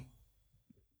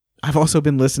 I've also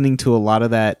been listening to a lot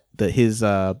of his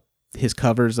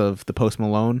covers of the Post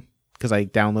Malone because I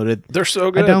downloaded. They're so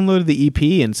good. I downloaded the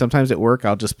EP, and sometimes at work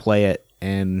I'll just play it.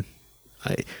 And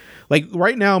like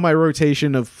right now, my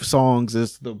rotation of songs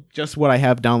is just what I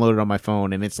have downloaded on my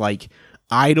phone, and it's like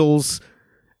Idols,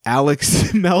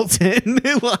 Alex Melton,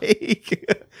 like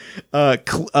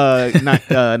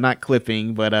not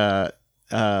clipping, but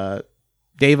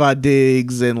David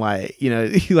Diggs and like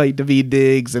David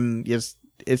Diggs, and just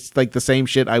it's like the same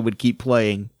shit I would keep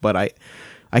playing, but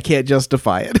I can't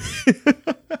justify it.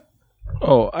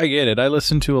 Oh, I get it. I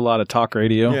listen to a lot of talk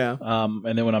radio. Yeah.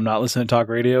 And then when I'm not listening to talk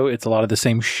radio, it's a lot of the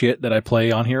same shit that I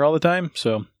play on here all the time.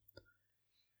 So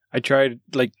I tried,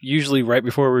 like, usually right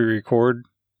before we record,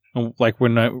 like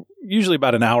usually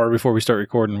about an hour before we start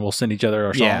recording, we'll send each other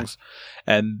our songs.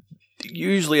 Yeah. And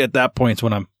usually at that point is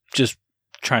when I'm just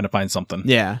trying to find something.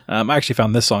 Yeah. I actually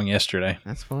found this song yesterday.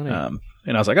 That's funny.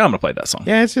 And I was like, I'm going to play that song.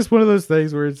 Yeah, it's just one of those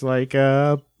things where it's like,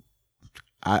 I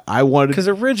wanted... Because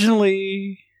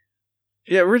originally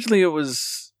it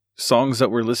was songs that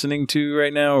we're listening to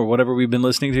right now or whatever we've been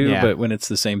listening to, but when it's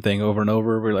the same thing over and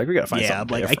over, we're like, we got to find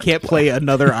something like different. I can't play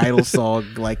another Idol song.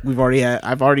 Like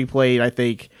I've already played, I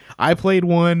think I played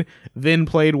one, Vin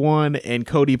played one, and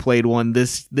Cody played one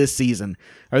this season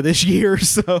or this year,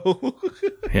 so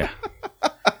yeah.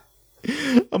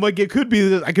 I'm like, it could be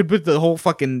that I could put the whole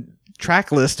fucking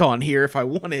track list on here if I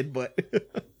wanted, but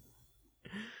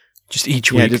just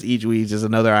each week. Yeah, just each week is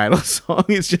another Idol song.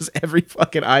 It's just every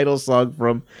fucking Idol song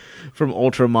from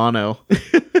Ultramono.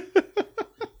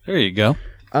 There you go.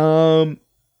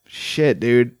 Shit,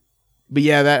 dude. But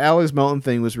yeah, that Alex Melton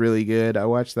thing was really good. I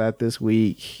watched that this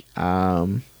week.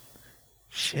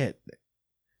 Shit.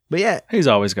 But yeah. He's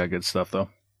always got good stuff, though.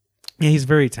 Yeah, he's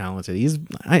very talented.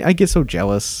 I get so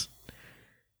jealous.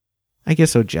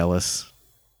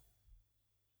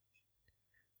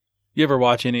 You ever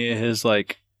watch any of his,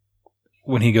 like,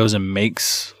 when he goes and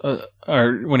makes,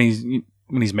 or when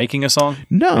he's making a song?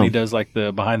 No. When he does, like,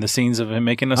 the behind the sines of him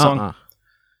making a song?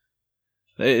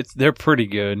 They're pretty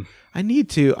good. I need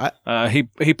to.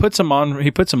 He puts them on.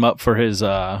 He puts them up for his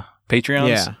Patreons.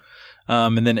 Yeah.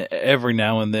 And then every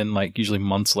now and then, like usually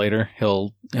months later,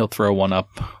 he'll throw one up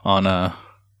on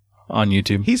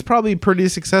YouTube. He's probably pretty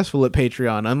successful at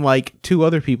Patreon, unlike 2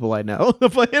 other people I know.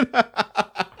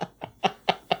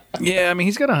 Yeah, I mean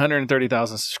he's got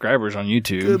 130,000 subscribers on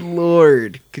YouTube. Good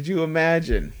Lord, could you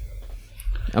imagine?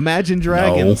 Imagine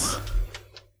Dragons.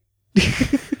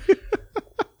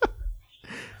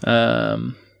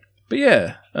 No. But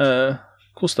yeah,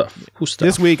 cool stuff.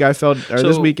 This weekend I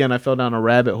fell down a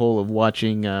rabbit hole of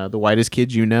watching The Whitest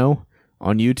Kids You Know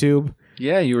on YouTube.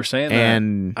 Yeah, you were saying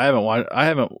and that. I haven't watched.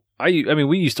 I mean,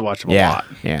 we used to watch them a lot.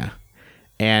 Yeah,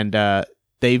 and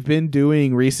they've been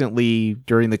doing recently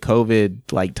during the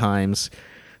COVID times.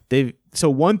 So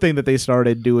one thing that they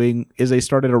started doing is they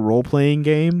started a role playing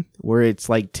game where it's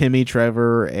like Timmy,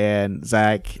 Trevor, and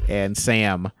Zach and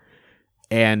Sam,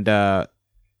 and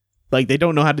they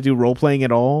don't know how to do role playing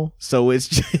at all. So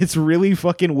it's really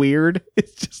fucking weird.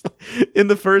 It's just in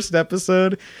the first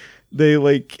episode, they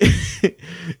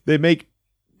they make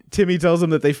Timmy tells them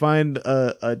that they find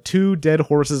 2 dead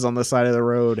horses on the side of the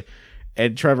road.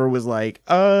 And Trevor was like,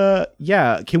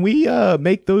 yeah, can we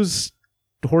make those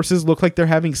horses look like they're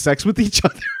having sex with each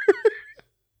other?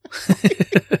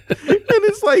 And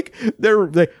it's like, they're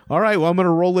like, all right, well, I'm going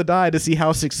to roll a die to see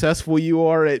how successful you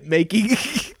are at making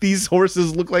these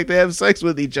horses look like they have sex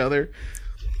with each other.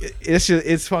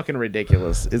 It's fucking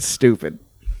ridiculous. It's stupid.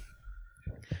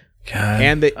 God.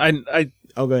 And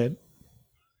oh, go ahead.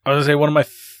 I was going to say one of my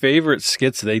favorite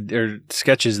sketches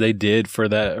they did for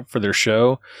their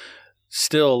show.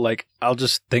 Still, I'll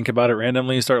just think about it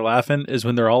randomly and start laughing, is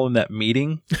when they're all in that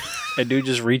meeting and dude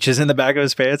just reaches in the back of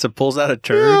his pants and pulls out a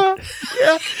turd.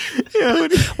 Yeah.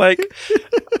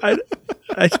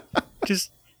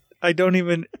 I don't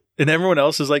even, and everyone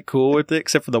else is cool with it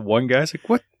except for the one guy's like,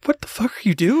 what the fuck are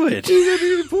you doing?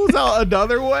 He pulls out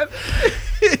another one.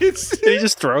 And he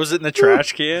just throws it in the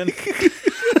trash can.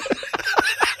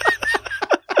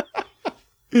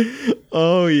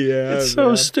 Oh yeah. It's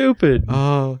so stupid.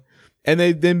 Oh. And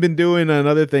they've then been doing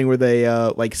another thing where they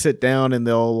sit down and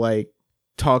they'll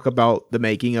talk about the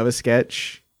making of a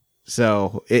sketch.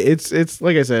 So it's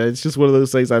like I said, it's just one of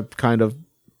those things I've kind of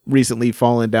recently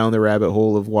fallen down the rabbit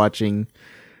hole of watching.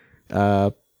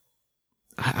 I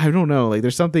don't know,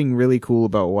 there's something really cool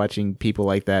about watching people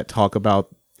like that talk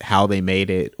about how they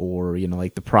made it, or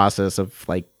the process of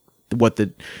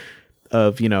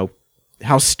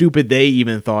how stupid they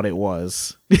even thought it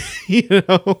was.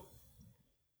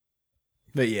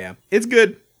 But yeah, it's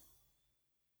good.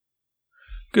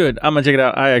 Good. I'm going to check it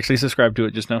out. I actually subscribed to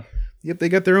it just now. Yep, they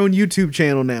got their own YouTube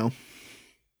channel now.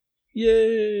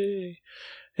 Yay.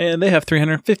 And they have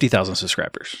 350,000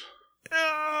 subscribers.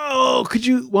 Oh, could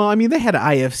you? Well, I mean, they had an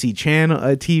IFC channel,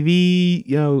 a TV,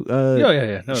 yeah.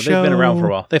 No, show. They've been around for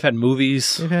a while. They've had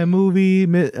movies. They've had a movie,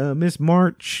 Miss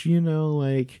March, I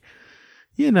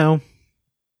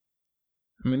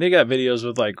mean, they got videos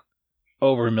with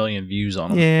over 1 million views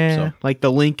on them. Yeah, so. like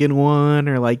the Lincoln one,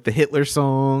 or the Hitler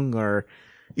song, or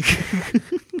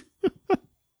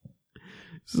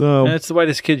so. And it's The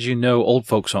Whitest Kids You Know, Old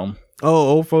Folks Home. Oh,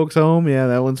 Old Folks Home. Yeah,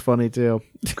 that one's funny too.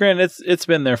 Granted, it's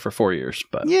been there for 4 years,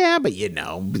 but yeah, but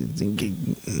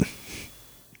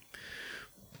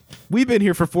we've been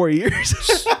here for 4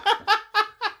 years.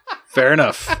 Fair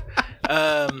enough.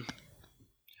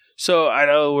 So I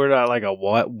know we're not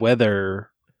a weather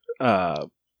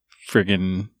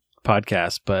friggin'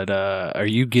 podcast, but are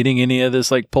you getting any of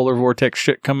this polar vortex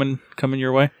shit coming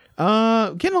your way?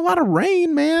 Getting a lot of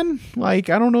rain, man. I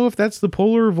don't know if that's the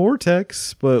polar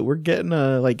vortex, but we're getting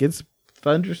it's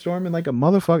thunderstorming like a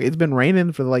motherfucker. It's been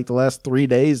raining for the last 3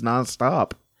 days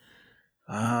nonstop.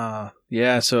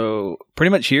 Yeah, so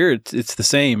pretty much here it's the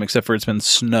same, except for it's been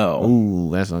snow. Ooh,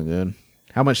 that's not good.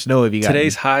 How much snow have you got?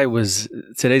 Today's high was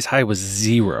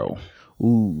 0.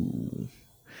 Ooh.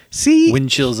 See? Wind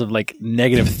chills of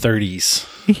negative 30s.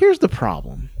 Here's the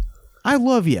problem. I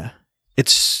love you.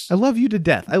 I love you to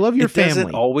death. I love your family. It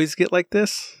doesn't always get like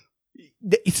this.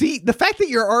 See, the fact that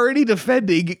you're already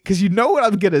defending because you know what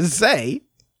I'm going to say.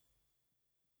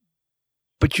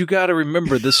 But you got to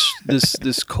remember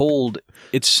this cold.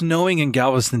 It's snowing in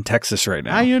Galveston, Texas right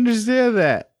now. I understand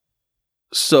that.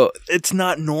 So it's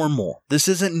not normal. This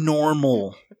isn't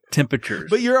normal temperatures.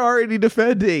 But you're already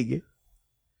defending.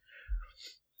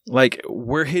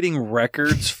 We're hitting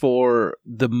records for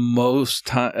the most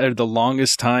time, the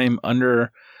longest time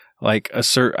under a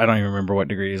certain, I don't even remember what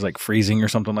degree is freezing or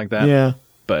something like that. Yeah.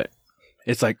 But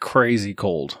it's crazy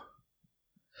cold.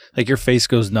 Your face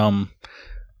goes numb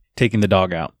taking the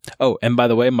dog out. Oh, and by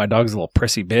the way, my dog's a little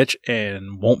prissy bitch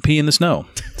and won't pee in the snow.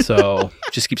 So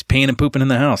just keeps peeing and pooping in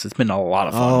the house. It's been a lot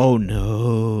of fun. Oh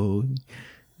no!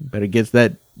 Better get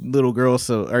that little girl.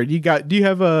 So, do you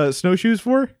have snowshoes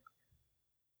for her?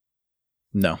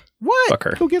 No. What? Fuck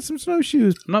her. Go get some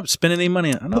snowshoes. I'm not spending any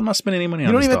money. I'm not spending any money on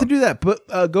You don't this even have to dog. do that.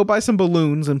 But go buy some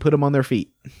balloons and put them on their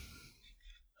feet.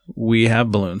 We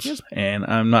have balloons, Yes. and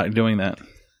I'm not doing that.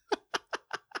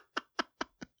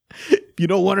 If you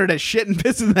don't want her to shit and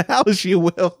piss in the house, you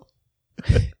will.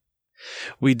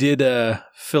 We did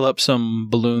fill up some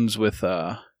balloons with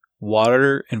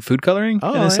water and food coloring,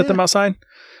 Oh, and then set yeah. them outside.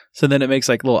 So then it makes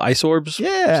like little ice orbs.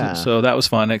 Yeah. So that was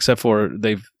fun, except for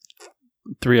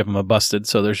 3 of them have busted.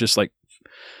 So there's just like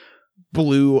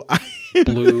Blue.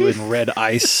 blue and red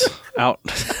ice out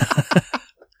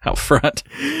front.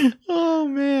 Oh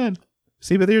man.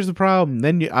 See, but here's the problem.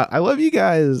 Then I love you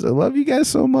guys. I love you guys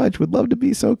so much. Would love to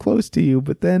be so close to you.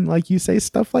 But then, like, you say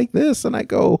stuff like this, and I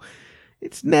go,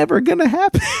 it's never gonna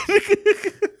happen.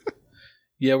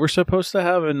 Yeah, we're supposed to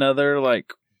have another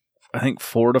I think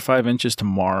 4 to 5 inches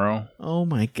tomorrow. Oh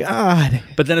my god.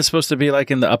 But then it's supposed to be like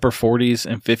in the upper 40s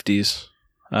and 50s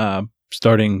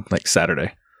starting like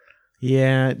Saturday.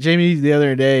 Yeah, Jamie the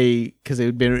other day, because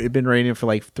it'd been raining for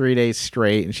like 3 days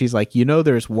straight, and she's like,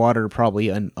 there's water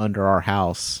probably under our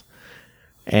house,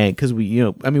 and because we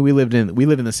live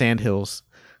in the Sandhills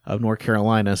of North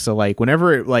Carolina, so like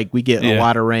whenever we get a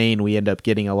lot of rain, we end up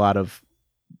getting a lot of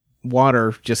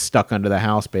water just stuck under the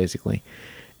house basically,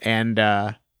 and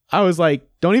I was like,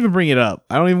 don't even bring it up.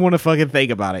 I don't even want to fucking think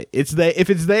about it.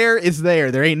 If it's there, it's there.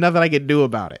 There ain't nothing I can do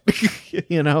about it.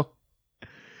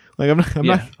 Like I'm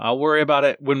not. I'll worry about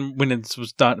it when it's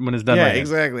done. When it's done. Yeah, right.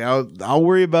 exactly. I'll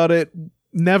worry about it.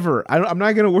 Never. I'm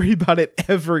not gonna worry about it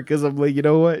ever because I'm like, you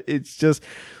know what? It's just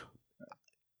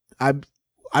I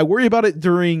worry about it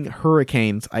during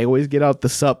hurricanes. I always get out the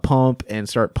sup pump and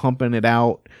start pumping it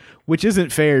out, which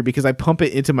isn't fair because I pump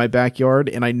it into my backyard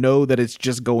and I know that it's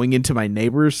just going into my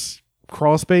neighbor's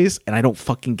crawl space and I don't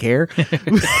fucking care.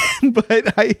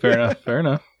 But Fair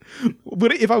enough.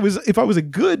 But if I was a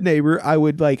good neighbor, I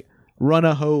would like run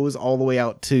a hose all the way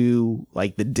out to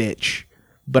like the ditch.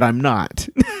 But I'm not.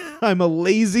 I'm a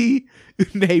lazy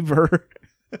neighbor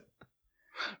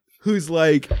who's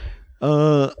like,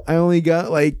 I only got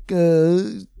like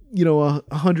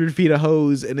 100 feet of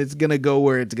hose and it's gonna go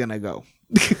where it's gonna go.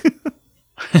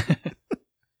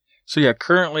 So yeah,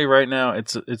 currently right now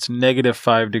it's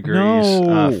 -5 degrees.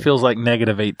 No. Feels like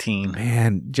 -18.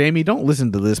 Man, Jamie, don't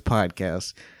listen to this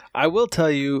podcast. I will tell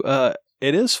you,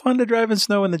 it is fun to drive in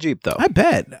snow in the Jeep though. I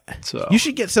bet. So You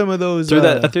should get some of those. threw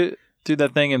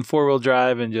that thing in 4-wheel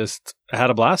drive and just had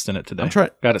a blast in it today.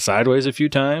 Got it sideways a few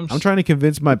times. I'm trying to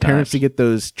convince my parents times. to get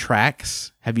those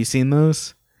tracks. Have you seen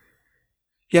those?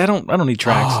 Yeah, I don't need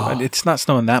tracks. Oh. It's not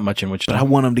snowing that much in But Wichita. I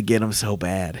want them to get them so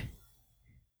bad.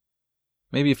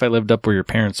 Maybe if I lived up where your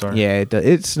parents are. Yeah,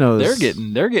 it snows.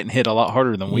 They're getting hit a lot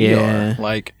harder than we Yeah. are.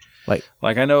 Like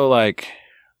Like- I know like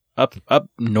up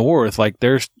north, like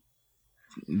there's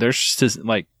just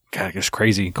like God, it's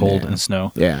crazy cold Yeah. and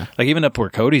snow. Yeah. Like even up where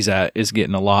Cody's at is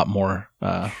getting a lot more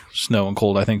snow and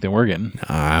cold, I think, than we're getting.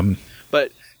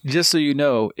 But just so you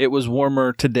know, it was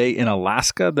warmer today in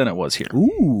Alaska than it was here.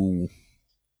 Ooh.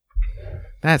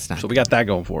 That's not. So we got that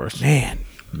going for us.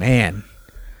 Man.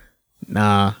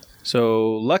 Nah.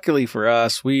 So luckily for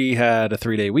us, we had a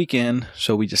 3-day weekend,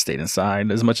 so we just stayed inside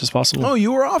as much as possible. Oh,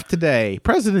 you were off today.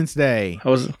 President's Day. I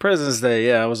was President's Day.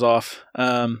 Yeah, I was off.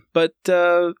 But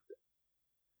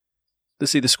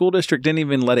let's see, the school district didn't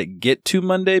even let it get to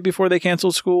Monday before they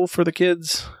canceled school for the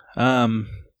kids.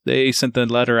 They sent the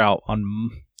letter out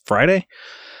on Friday.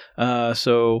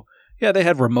 So yeah, they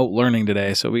had remote learning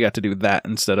today, so we got to do that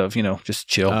instead of just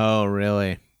chill. Oh,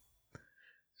 really?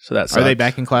 So that's Are they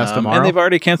back in class tomorrow? And they've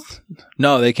already canceled.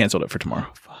 No, they canceled it for tomorrow.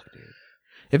 Fuck, dude.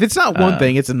 If it's not one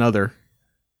thing, it's another.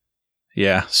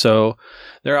 Yeah, so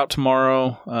they're out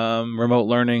tomorrow, remote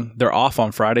learning. They're off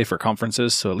on Friday for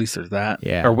conferences, so at least there's that.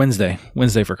 Yeah. Or Wednesday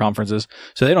for conferences.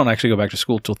 So they don't actually go back to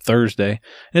school till Thursday. And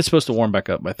it's supposed to warm back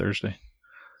up by Thursday.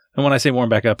 And when I say warm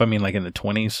back up, I mean like in the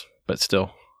 20s, but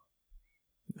still.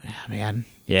 Man.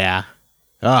 Yeah.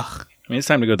 Ugh. I mean, it's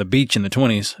time to go to the beach in the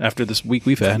 20s after this week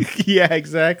we've had. Yeah,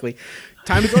 exactly.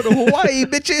 Time to go to Hawaii,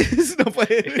 bitches. No, but-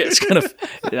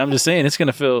 I'm just saying, it's going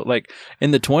to feel like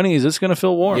in the 20s, it's going to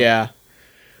feel warm. Yeah.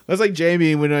 That's like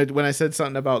Jamie when I said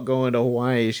something about going to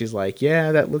Hawaii. She's like,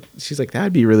 "Yeah, she's like,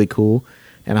 that'd be really cool."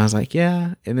 And I was like,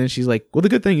 "Yeah." And then she's like, "Well, the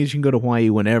good thing is you can go to Hawaii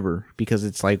whenever because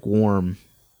it's like warm,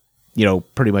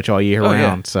 pretty much all year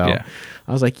round." Yeah. So Yeah.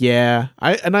 I was like, yeah.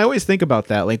 I always think about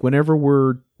that. Like whenever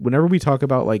we talk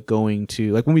about like going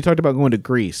to, like when we talked about going to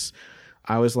Greece,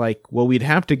 I was like, well, you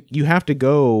have to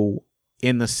go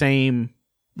in the same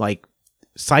like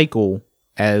cycle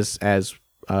as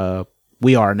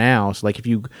we are now. So like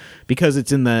because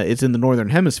it's in the northern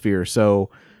hemisphere, so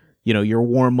you know your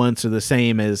warm months are the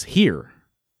same as here.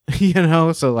 You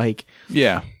know, so like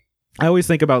Yeah. I always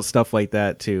think about stuff like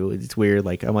that too. It's weird.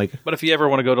 Like I'm like, But if you ever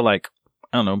want to go to like,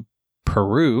 I don't know,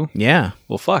 Peru, yeah,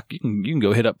 well, fuck, you can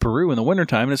go hit up Peru in the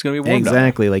wintertime and it's going to be warm.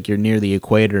 exactly. Like you're near the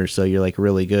equator, so you're like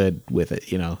really good with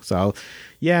it, you know. So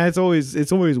yeah, it's always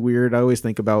weird. I always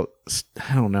think about,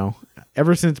 I don't know.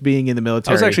 Ever since being in the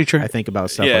military, I think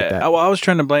about stuff like that. I was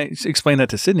trying to explain that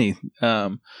to Sydney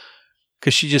because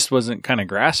she just wasn't kind of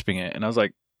grasping it, and I was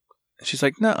like, she's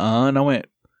like, nuh-uh. And I went,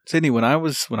 Sydney, when I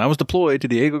was deployed to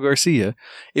Diego Garcia,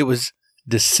 it was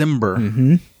December,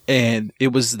 and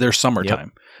it was their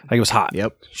summertime. Like it was hot.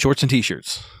 Yep. Shorts and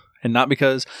t-shirts. And not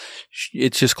because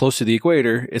it's just close to the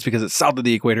equator. It's because it's south of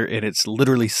the equator and it's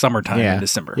literally summertime in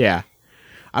December. Yeah.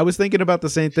 I was thinking about the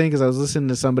same thing because I was listening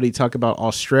to somebody talk about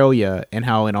Australia and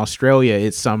how in Australia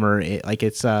it's summer.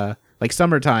 It's like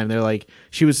summertime. They're like,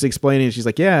 she was explaining, she's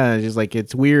like, yeah, she's like,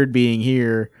 it's weird being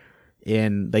here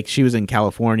in, like, she was in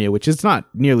California, which is not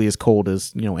nearly as cold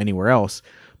as, you know, anywhere else.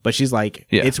 But she's like,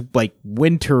 it's like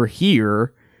winter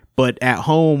here. But at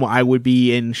home, I would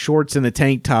be in shorts and a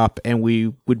tank top, and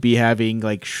we would be having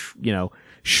like,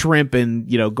 shrimp and,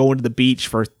 you know, going to the beach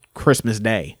for Christmas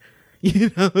Day,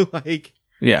 you know, like,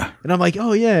 yeah. And I'm like,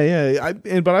 oh yeah.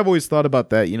 But I've always thought about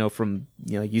that, you know, from,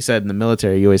 you know, like you said in the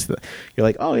military, you're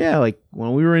like, oh yeah, like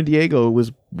when we were in Diego, it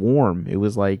was warm. It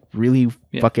was like really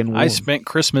fucking warm. I spent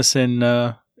Christmas in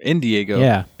Diego.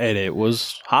 Yeah. And it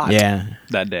was hot. Yeah.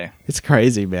 That day. It's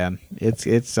crazy, man.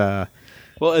 It's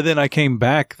Well, and then I came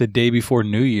back the day before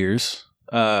New Year's,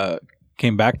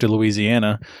 came back to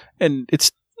Louisiana, and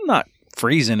it's not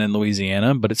freezing in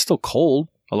Louisiana, but it's still cold,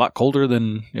 a lot colder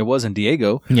than it was in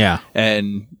Diego. Yeah.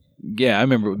 And yeah, I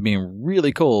remember it being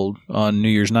really cold on New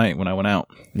Year's night when I went out.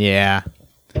 Yeah.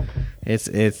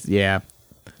 It's yeah.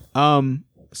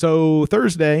 So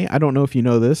Thursday, I don't know if you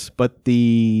know this, but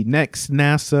the next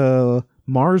NASA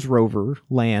Mars rover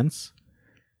lands.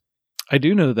 I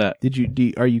do know that.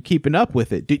 Are you keeping up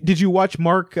with it? Did you watch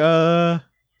Mark? I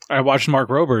watched Mark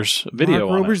Rober's video.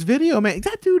 Mark Rober's video, man.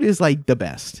 That dude is like the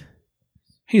best.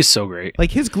 He's so great.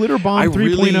 Like his Glitter Bomb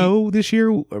 3.0 this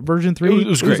year, version 3, it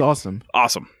was great. Awesome.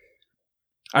 Awesome.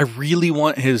 I really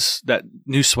want that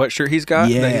new sweatshirt he's got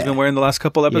that he's been wearing the last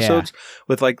couple episodes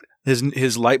with like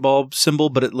his light bulb symbol,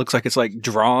 but it looks like it's like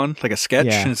drawn like a sketch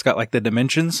and it's got like the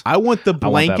dimensions. I want the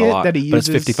blanket that he uses.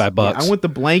 But it's $55. Yeah, I want the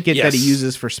blanket that he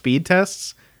uses for speed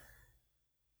tests.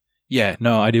 Yeah,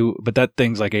 no, I do, but that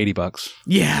thing's like $80.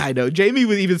 Yeah, I know. Jamie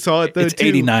even saw it though. It's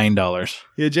too. $89.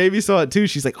 Yeah, Jamie saw it too.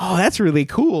 She's like, "Oh, that's really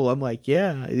cool." I'm like,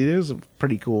 "Yeah, it is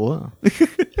pretty cool." Huh?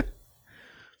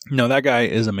 No, that guy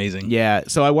is amazing. Yeah,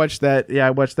 so I watched that. Yeah, I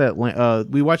watched that.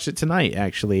 We watched it tonight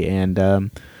actually, and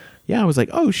I was like,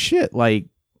 "Oh shit!" Like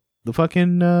the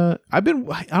fucking. I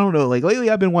don't know. Like lately,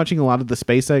 I've been watching a lot of the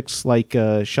SpaceX like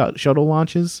shuttle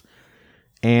launches,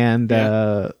 and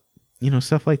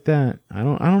stuff like that. I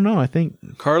don't know. I think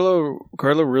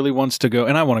Carla really wants to go,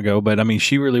 and I want to go, but I mean,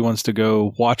 she really wants to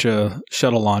go watch a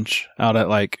shuttle launch out at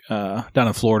like down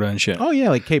in Florida and shit. Oh yeah,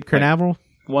 like Cape Canaveral.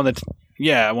 One of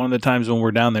the times when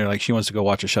we're down there, like she wants to go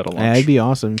watch a shuttle launch. Yeah, it'd be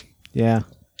awesome. Yeah,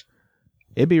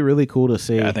 it'd be really cool to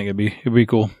see. Yeah, I think it'd be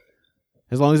cool.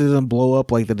 As long as it doesn't blow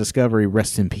up like the Discovery.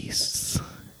 Rest in peace.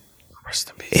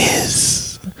 Rest in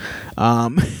peace. No,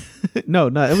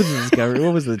 it was the Discovery.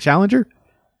 What was the Challenger?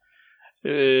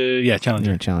 Yeah,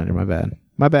 Challenger. Yeah, Challenger.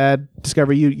 My bad.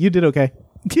 Discovery. You did okay.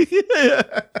 Yeah,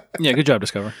 good job,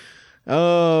 Discovery.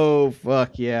 Oh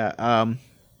fuck yeah.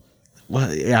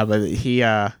 Well, yeah, but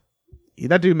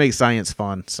that dude makes science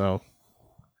fun. So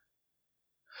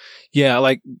yeah,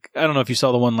 like I don't know if you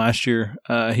saw the one last year.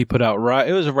 He put out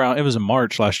it was in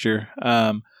March last year.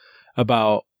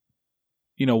 About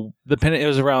it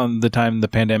was around the time the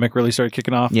pandemic really started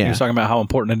kicking off. Yeah. He was talking about how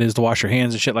important it is to wash your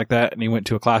hands and shit like that. And he went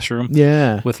to a classroom.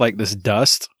 Yeah. With like this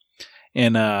dust,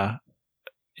 and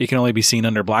it can only be seen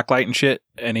under blacklight and shit.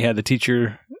 And he had the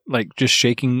teacher like just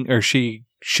shaking, or she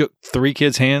shook 3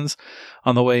 kids' hands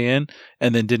on the way in,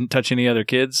 and then didn't touch any other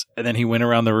kids. And then he went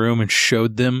around the room and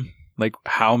showed them like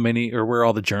how many or where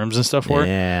all the germs and stuff were.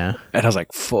 Yeah. And I was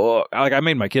like, fuck. Like I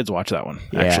made my kids watch that one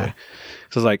actually. Yeah.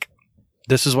 So I was like,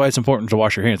 this is why it's important to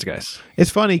wash your hands, guys. It's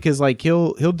funny because like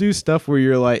he'll do stuff where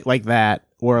you're like that,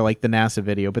 or like the NASA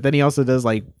video, but then he also does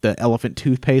like the elephant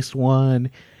toothpaste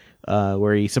one,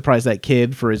 where he surprised that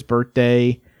kid for his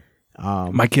birthday,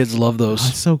 My kids love those.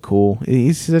 It's so cool.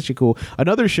 He's such a cool.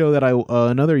 Another show that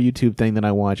another YouTube thing that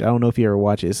I watch. I don't know if you ever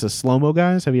watch it. It's the Slow Mo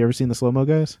Guys. Have you ever seen the Slow Mo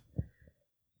Guys?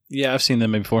 Yeah, I've seen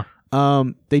them before.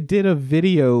 They did a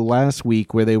video last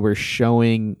week where they were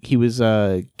showing.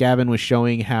 Gavin was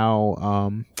showing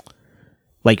how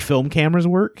like film cameras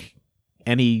work,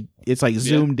 and it's like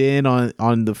zoomed in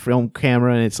on the film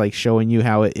camera, and it's like showing you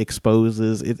how it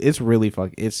exposes. It's really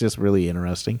It's just really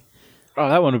interesting. Oh,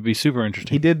 that one would be super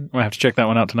interesting. I have to check that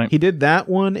one out tonight. He did that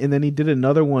one, and then he did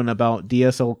another one about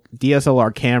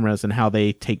DSLR cameras and how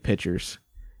they take pictures,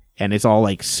 and it's all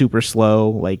like super slow.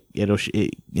 Like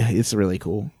it's really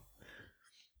cool.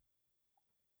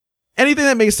 Anything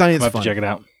that makes science I'll have fun. to check it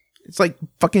out. It's like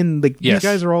fucking like Yes. These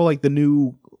guys are all like the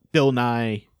new Bill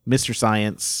Nye, Mr.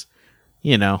 Science.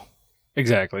 You know,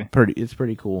 Exactly. it's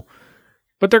pretty cool.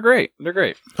 But they're great. They're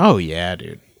great. Oh yeah,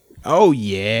 dude.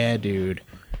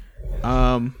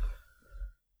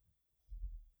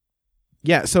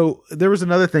 Yeah, so there was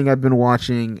another thing I've been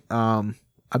watching.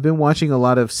 I've been watching a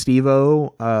lot of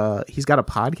Steve-O. He's got a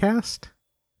podcast.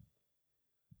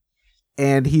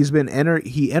 And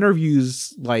he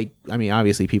interviews, like, I mean,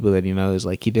 obviously people that he knows.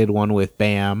 Like, he did one with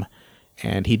Bam,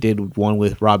 and he did one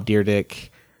with Rob Dyrdek,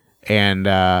 and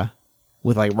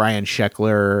with, like, Ryan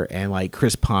Sheckler and, like,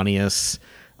 Chris Pontius.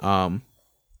 You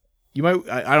might,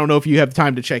 I don't know if you have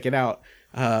time to check it out.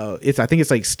 I think it's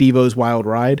like Steve-O's Wild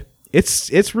Ride.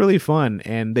 It's really fun,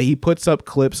 and he puts up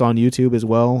clips on YouTube as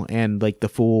well, and like the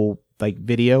full like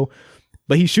video,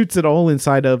 but he shoots it all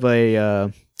inside of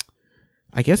a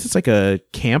I guess it's like a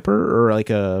camper or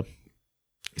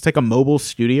it's like a mobile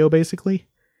studio basically.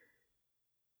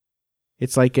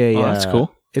 It's like that's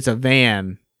cool. It's a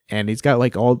van, and he's got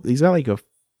like a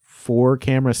 4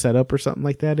 camera setup or something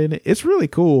like that in it. It's really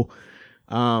cool.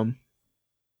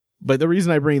 But the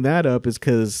reason I bring that up is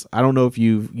because I don't know if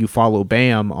you follow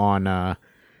Bam on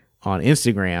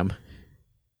Instagram.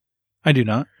 I do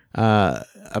not.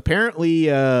 Apparently,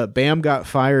 Bam got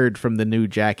fired from the new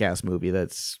Jackass movie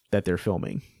that they're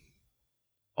filming.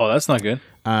 Oh, that's not good.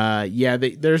 Yeah,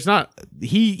 there's not.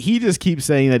 He just keeps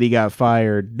saying that he got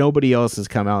fired. Nobody else has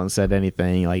come out and said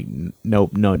anything. Like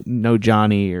no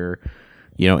Johnny or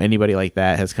anybody like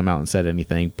that has come out and said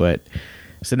anything. But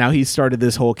so now he's started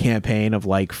this whole campaign of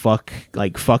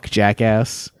fuck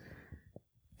Jackass,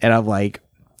 and I'm like,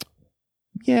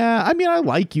 yeah, I mean, I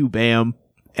like you, Bam.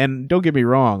 And don't get me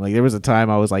wrong, like there was a time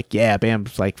I was like, yeah,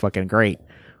 Bam's like fucking great,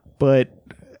 but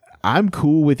I'm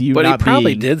cool with you. But not he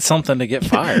probably being... did something to get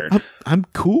fired. I'm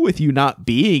cool with you not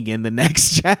being in the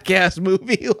next Jackass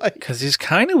movie, like because he's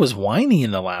kind of was whiny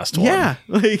in the last one. Yeah,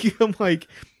 like I'm like,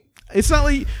 it's not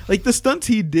like the stunts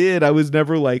he did. I was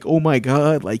never like, oh my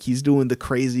god, like he's doing the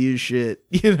craziest shit,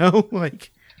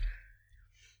 like.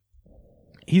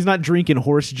 He's not drinking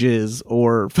horse jizz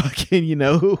or fucking,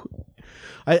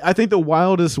 I think the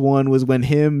wildest one was when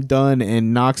him, Dunn,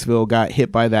 and Knoxville got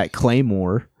hit by that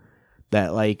Claymore,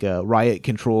 that riot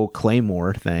control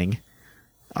Claymore thing.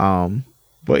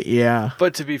 But yeah.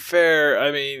 But to be fair,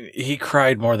 I mean, he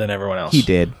cried more than everyone else. He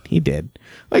did.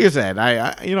 Like I said,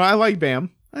 I like Bam.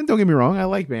 And don't get me wrong, I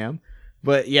like Bam.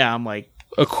 But yeah, I'm like,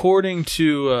 according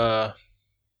to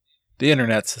the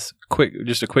internet's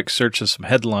just a quick search of some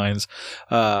headlines.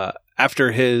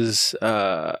 After his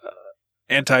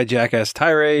anti-Jackass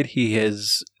tirade, he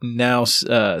is now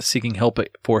seeking help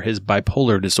for his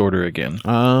bipolar disorder again.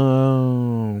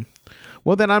 Oh.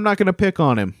 Well, then I'm not going to pick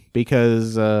on him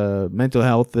because mental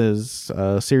health is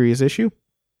a serious issue.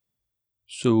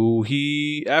 So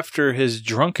after his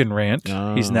drunken rant,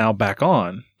 he's now back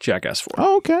on Jackass 4.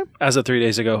 Oh, okay. As of 3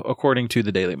 days ago, according to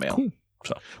the Daily Mail. Cool.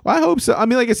 So, well, I hope so. I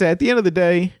mean, like I said, at the end of the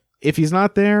day, if he's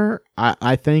not there,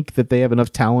 I think that they have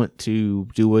enough talent to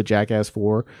do a Jackass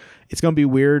 4. It's going to be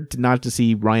weird not to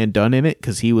see Ryan Dunn in it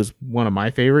because he was one of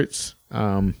my favorites.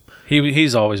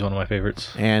 He's always one of my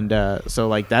favorites. And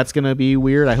so, that's going to be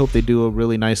weird. I hope they do a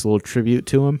really nice little tribute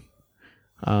to him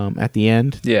at the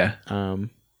end. Yeah.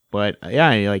 But, yeah,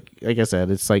 like I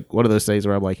said, it's like one of those things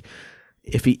where I'm like,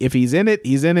 if he's in it,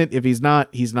 he's in it. If he's not,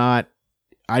 he's not.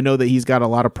 I know that he's got a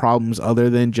lot of problems other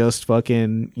than just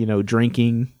fucking,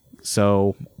 drinking.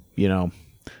 So,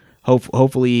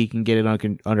 hopefully he can get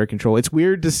it under control. It's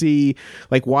weird to see,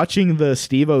 watching the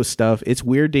Steve-O stuff. It's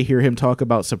weird to hear him talk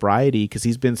about sobriety because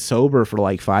he's been sober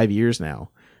for 5 years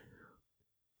now.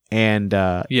 And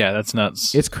yeah, that's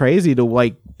nuts. It's crazy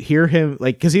to hear him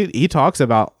because he talks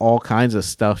about all kinds of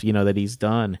stuff, that he's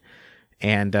done.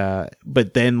 And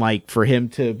but then for him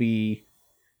to be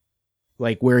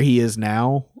where he is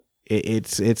now,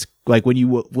 it's when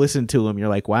you listen to him, you're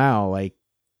like, wow,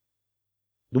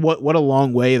 what a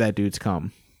long way that dude's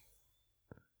come.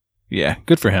 Yeah,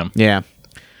 good for him. Yeah.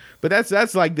 But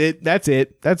that's like it. That's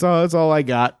it. That's all I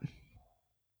got.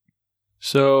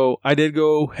 So I did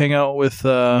go hang out with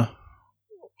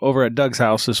over at Doug's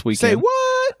house this weekend. Say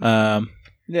what?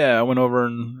 Yeah, I went over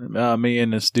and me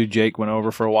and this dude Jake went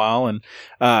over for a while, and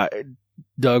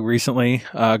Doug recently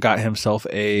got himself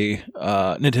a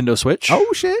Nintendo Switch.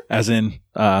 Oh shit! As in,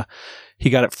 he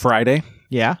got it Friday.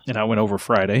 Yeah, and I went over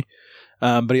Friday.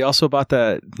 But he also bought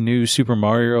that new Super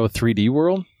Mario 3D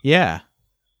World. Yeah.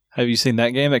 Have you seen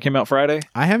that game that came out Friday?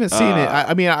 I haven't seen it.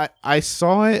 I mean, I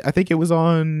saw it. I think it was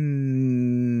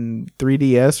on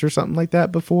 3DS or something like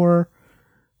that before,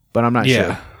 but I'm not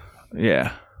sure.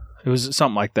 Yeah. It was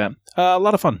something like that. A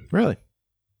lot of fun. Really?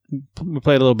 We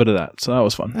played a little bit of that, so that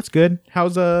was fun. That's good.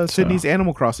 How's Sydney's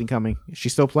Animal Crossing coming? Is she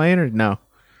still playing or no?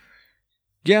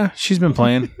 Yeah, she's been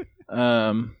playing.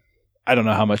 I don't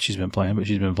know how much she's been playing, but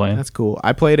she's been playing. That's cool.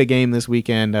 I played a game this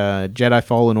weekend, Jedi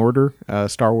Fallen Order,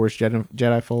 Star Wars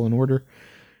Jedi Fallen Order.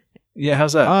 Yeah,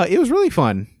 how's that? It was really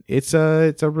fun. It's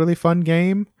a really fun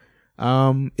game.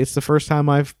 It's the first time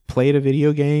I've played a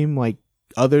video game like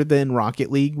other than Rocket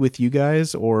League with you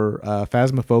guys or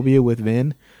Phasmophobia with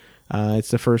Vin.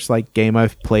 It's the first like game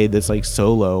I've played that's like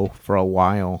solo for a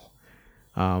while.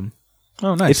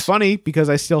 Oh, nice. It's funny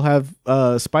because I still have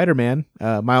Spider-Man,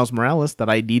 Miles Morales, that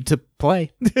I need to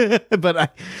play.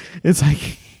 But it's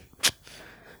like,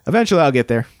 eventually I'll get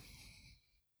there.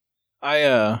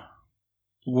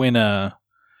 When the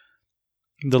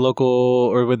local,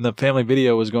 or when the Family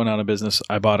Video was going out of business,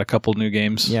 I bought a couple new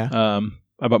games. Yeah.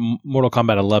 I bought Mortal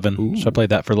Kombat 11, Ooh. so I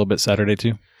played that for a little bit Saturday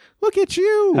too. Look at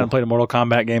you. I haven't played a Mortal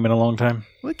Kombat game in a long time.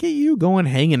 Look at you going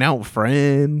hanging out with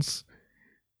friends.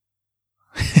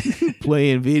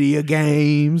 Playing video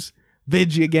games.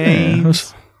 It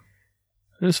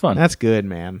was fun. That's good,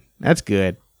 man. That's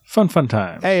good. Fun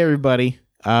time. Hey, everybody.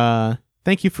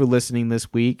 Thank you for listening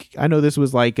this week. I know this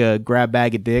was like a grab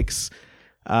bag of dicks,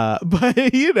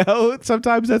 but, you know,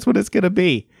 sometimes that's what it's going to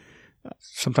be.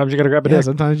 Sometimes you got to grab a dick.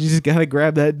 Sometimes you just got to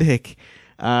grab that dick.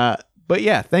 But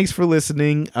yeah, thanks for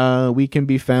listening. We can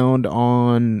be found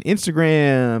on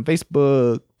Instagram,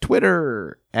 Facebook,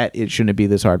 Twitter at It Shouldn't Be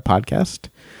This Hard Podcast.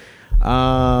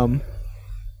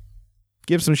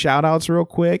 Give some shout outs real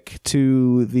quick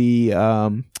to the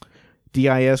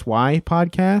DISY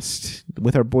podcast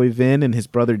with our boy Vin and his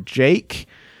brother Jake.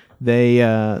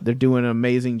 They're doing an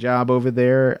amazing job over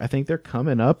there. I think they're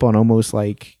coming up on almost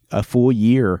like a full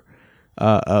year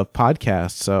of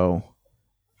podcasts. So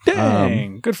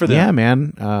dang, good for them. Yeah,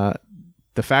 man.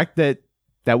 The fact that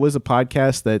was a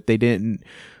podcast that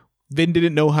Vin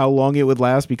didn't know how long it would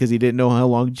last because he didn't know how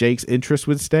long Jake's interest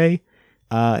would stay.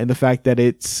 And the fact that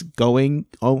it's going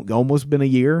almost been a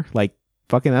year, like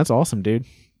fucking that's awesome, dude.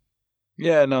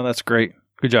 Yeah, no, that's great.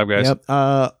 Good job, guys. Yep.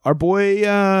 Our boy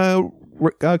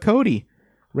Cody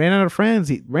Ran Out of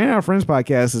Friends. Ran Out of Friends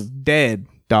podcast is dead,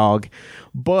 dog.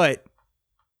 But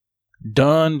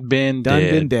done been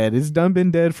dead. It's done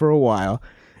been dead for a while.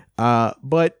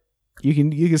 But you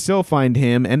can still find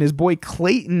him and his boy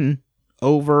Clayton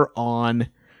over on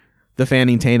the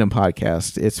Fanning Tatum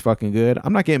podcast. It's fucking good.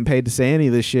 I'm not getting paid to say any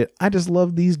of this shit. I just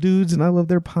love these dudes and I love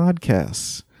their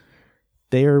podcasts.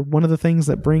 They are one of the things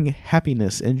that bring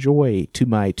happiness and joy to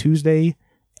my Tuesday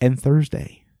and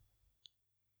Thursday.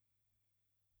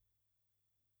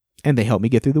 And they help me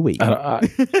get through the week.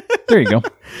 There you go.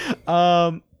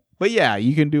 But yeah,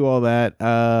 you can do all that.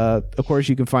 Of course,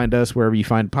 you can find us wherever you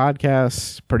find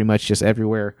podcasts, pretty much just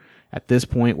everywhere. At this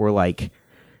point, we're like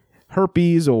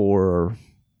herpes or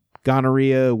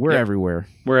gonorrhea. We're everywhere.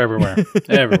 We're everywhere.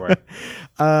 Everywhere.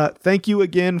 Thank you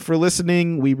again for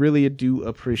listening. We really do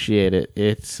appreciate it.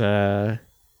 It's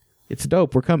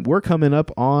dope. We're coming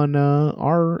up on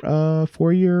our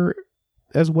 4-year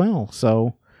as well.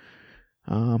 So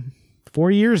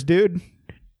 4 years, dude.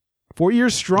 4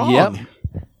 years strong. Yep.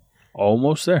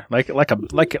 Almost there. Like the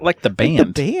band. Like the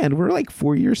band. We're like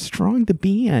 4 years strong, the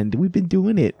band. We've been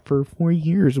doing it for 4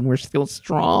 years and we're still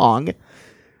strong.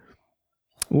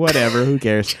 Whatever, who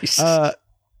cares?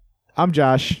 I'm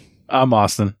Josh. I'm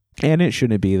Austin. And it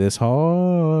shouldn't be this hard.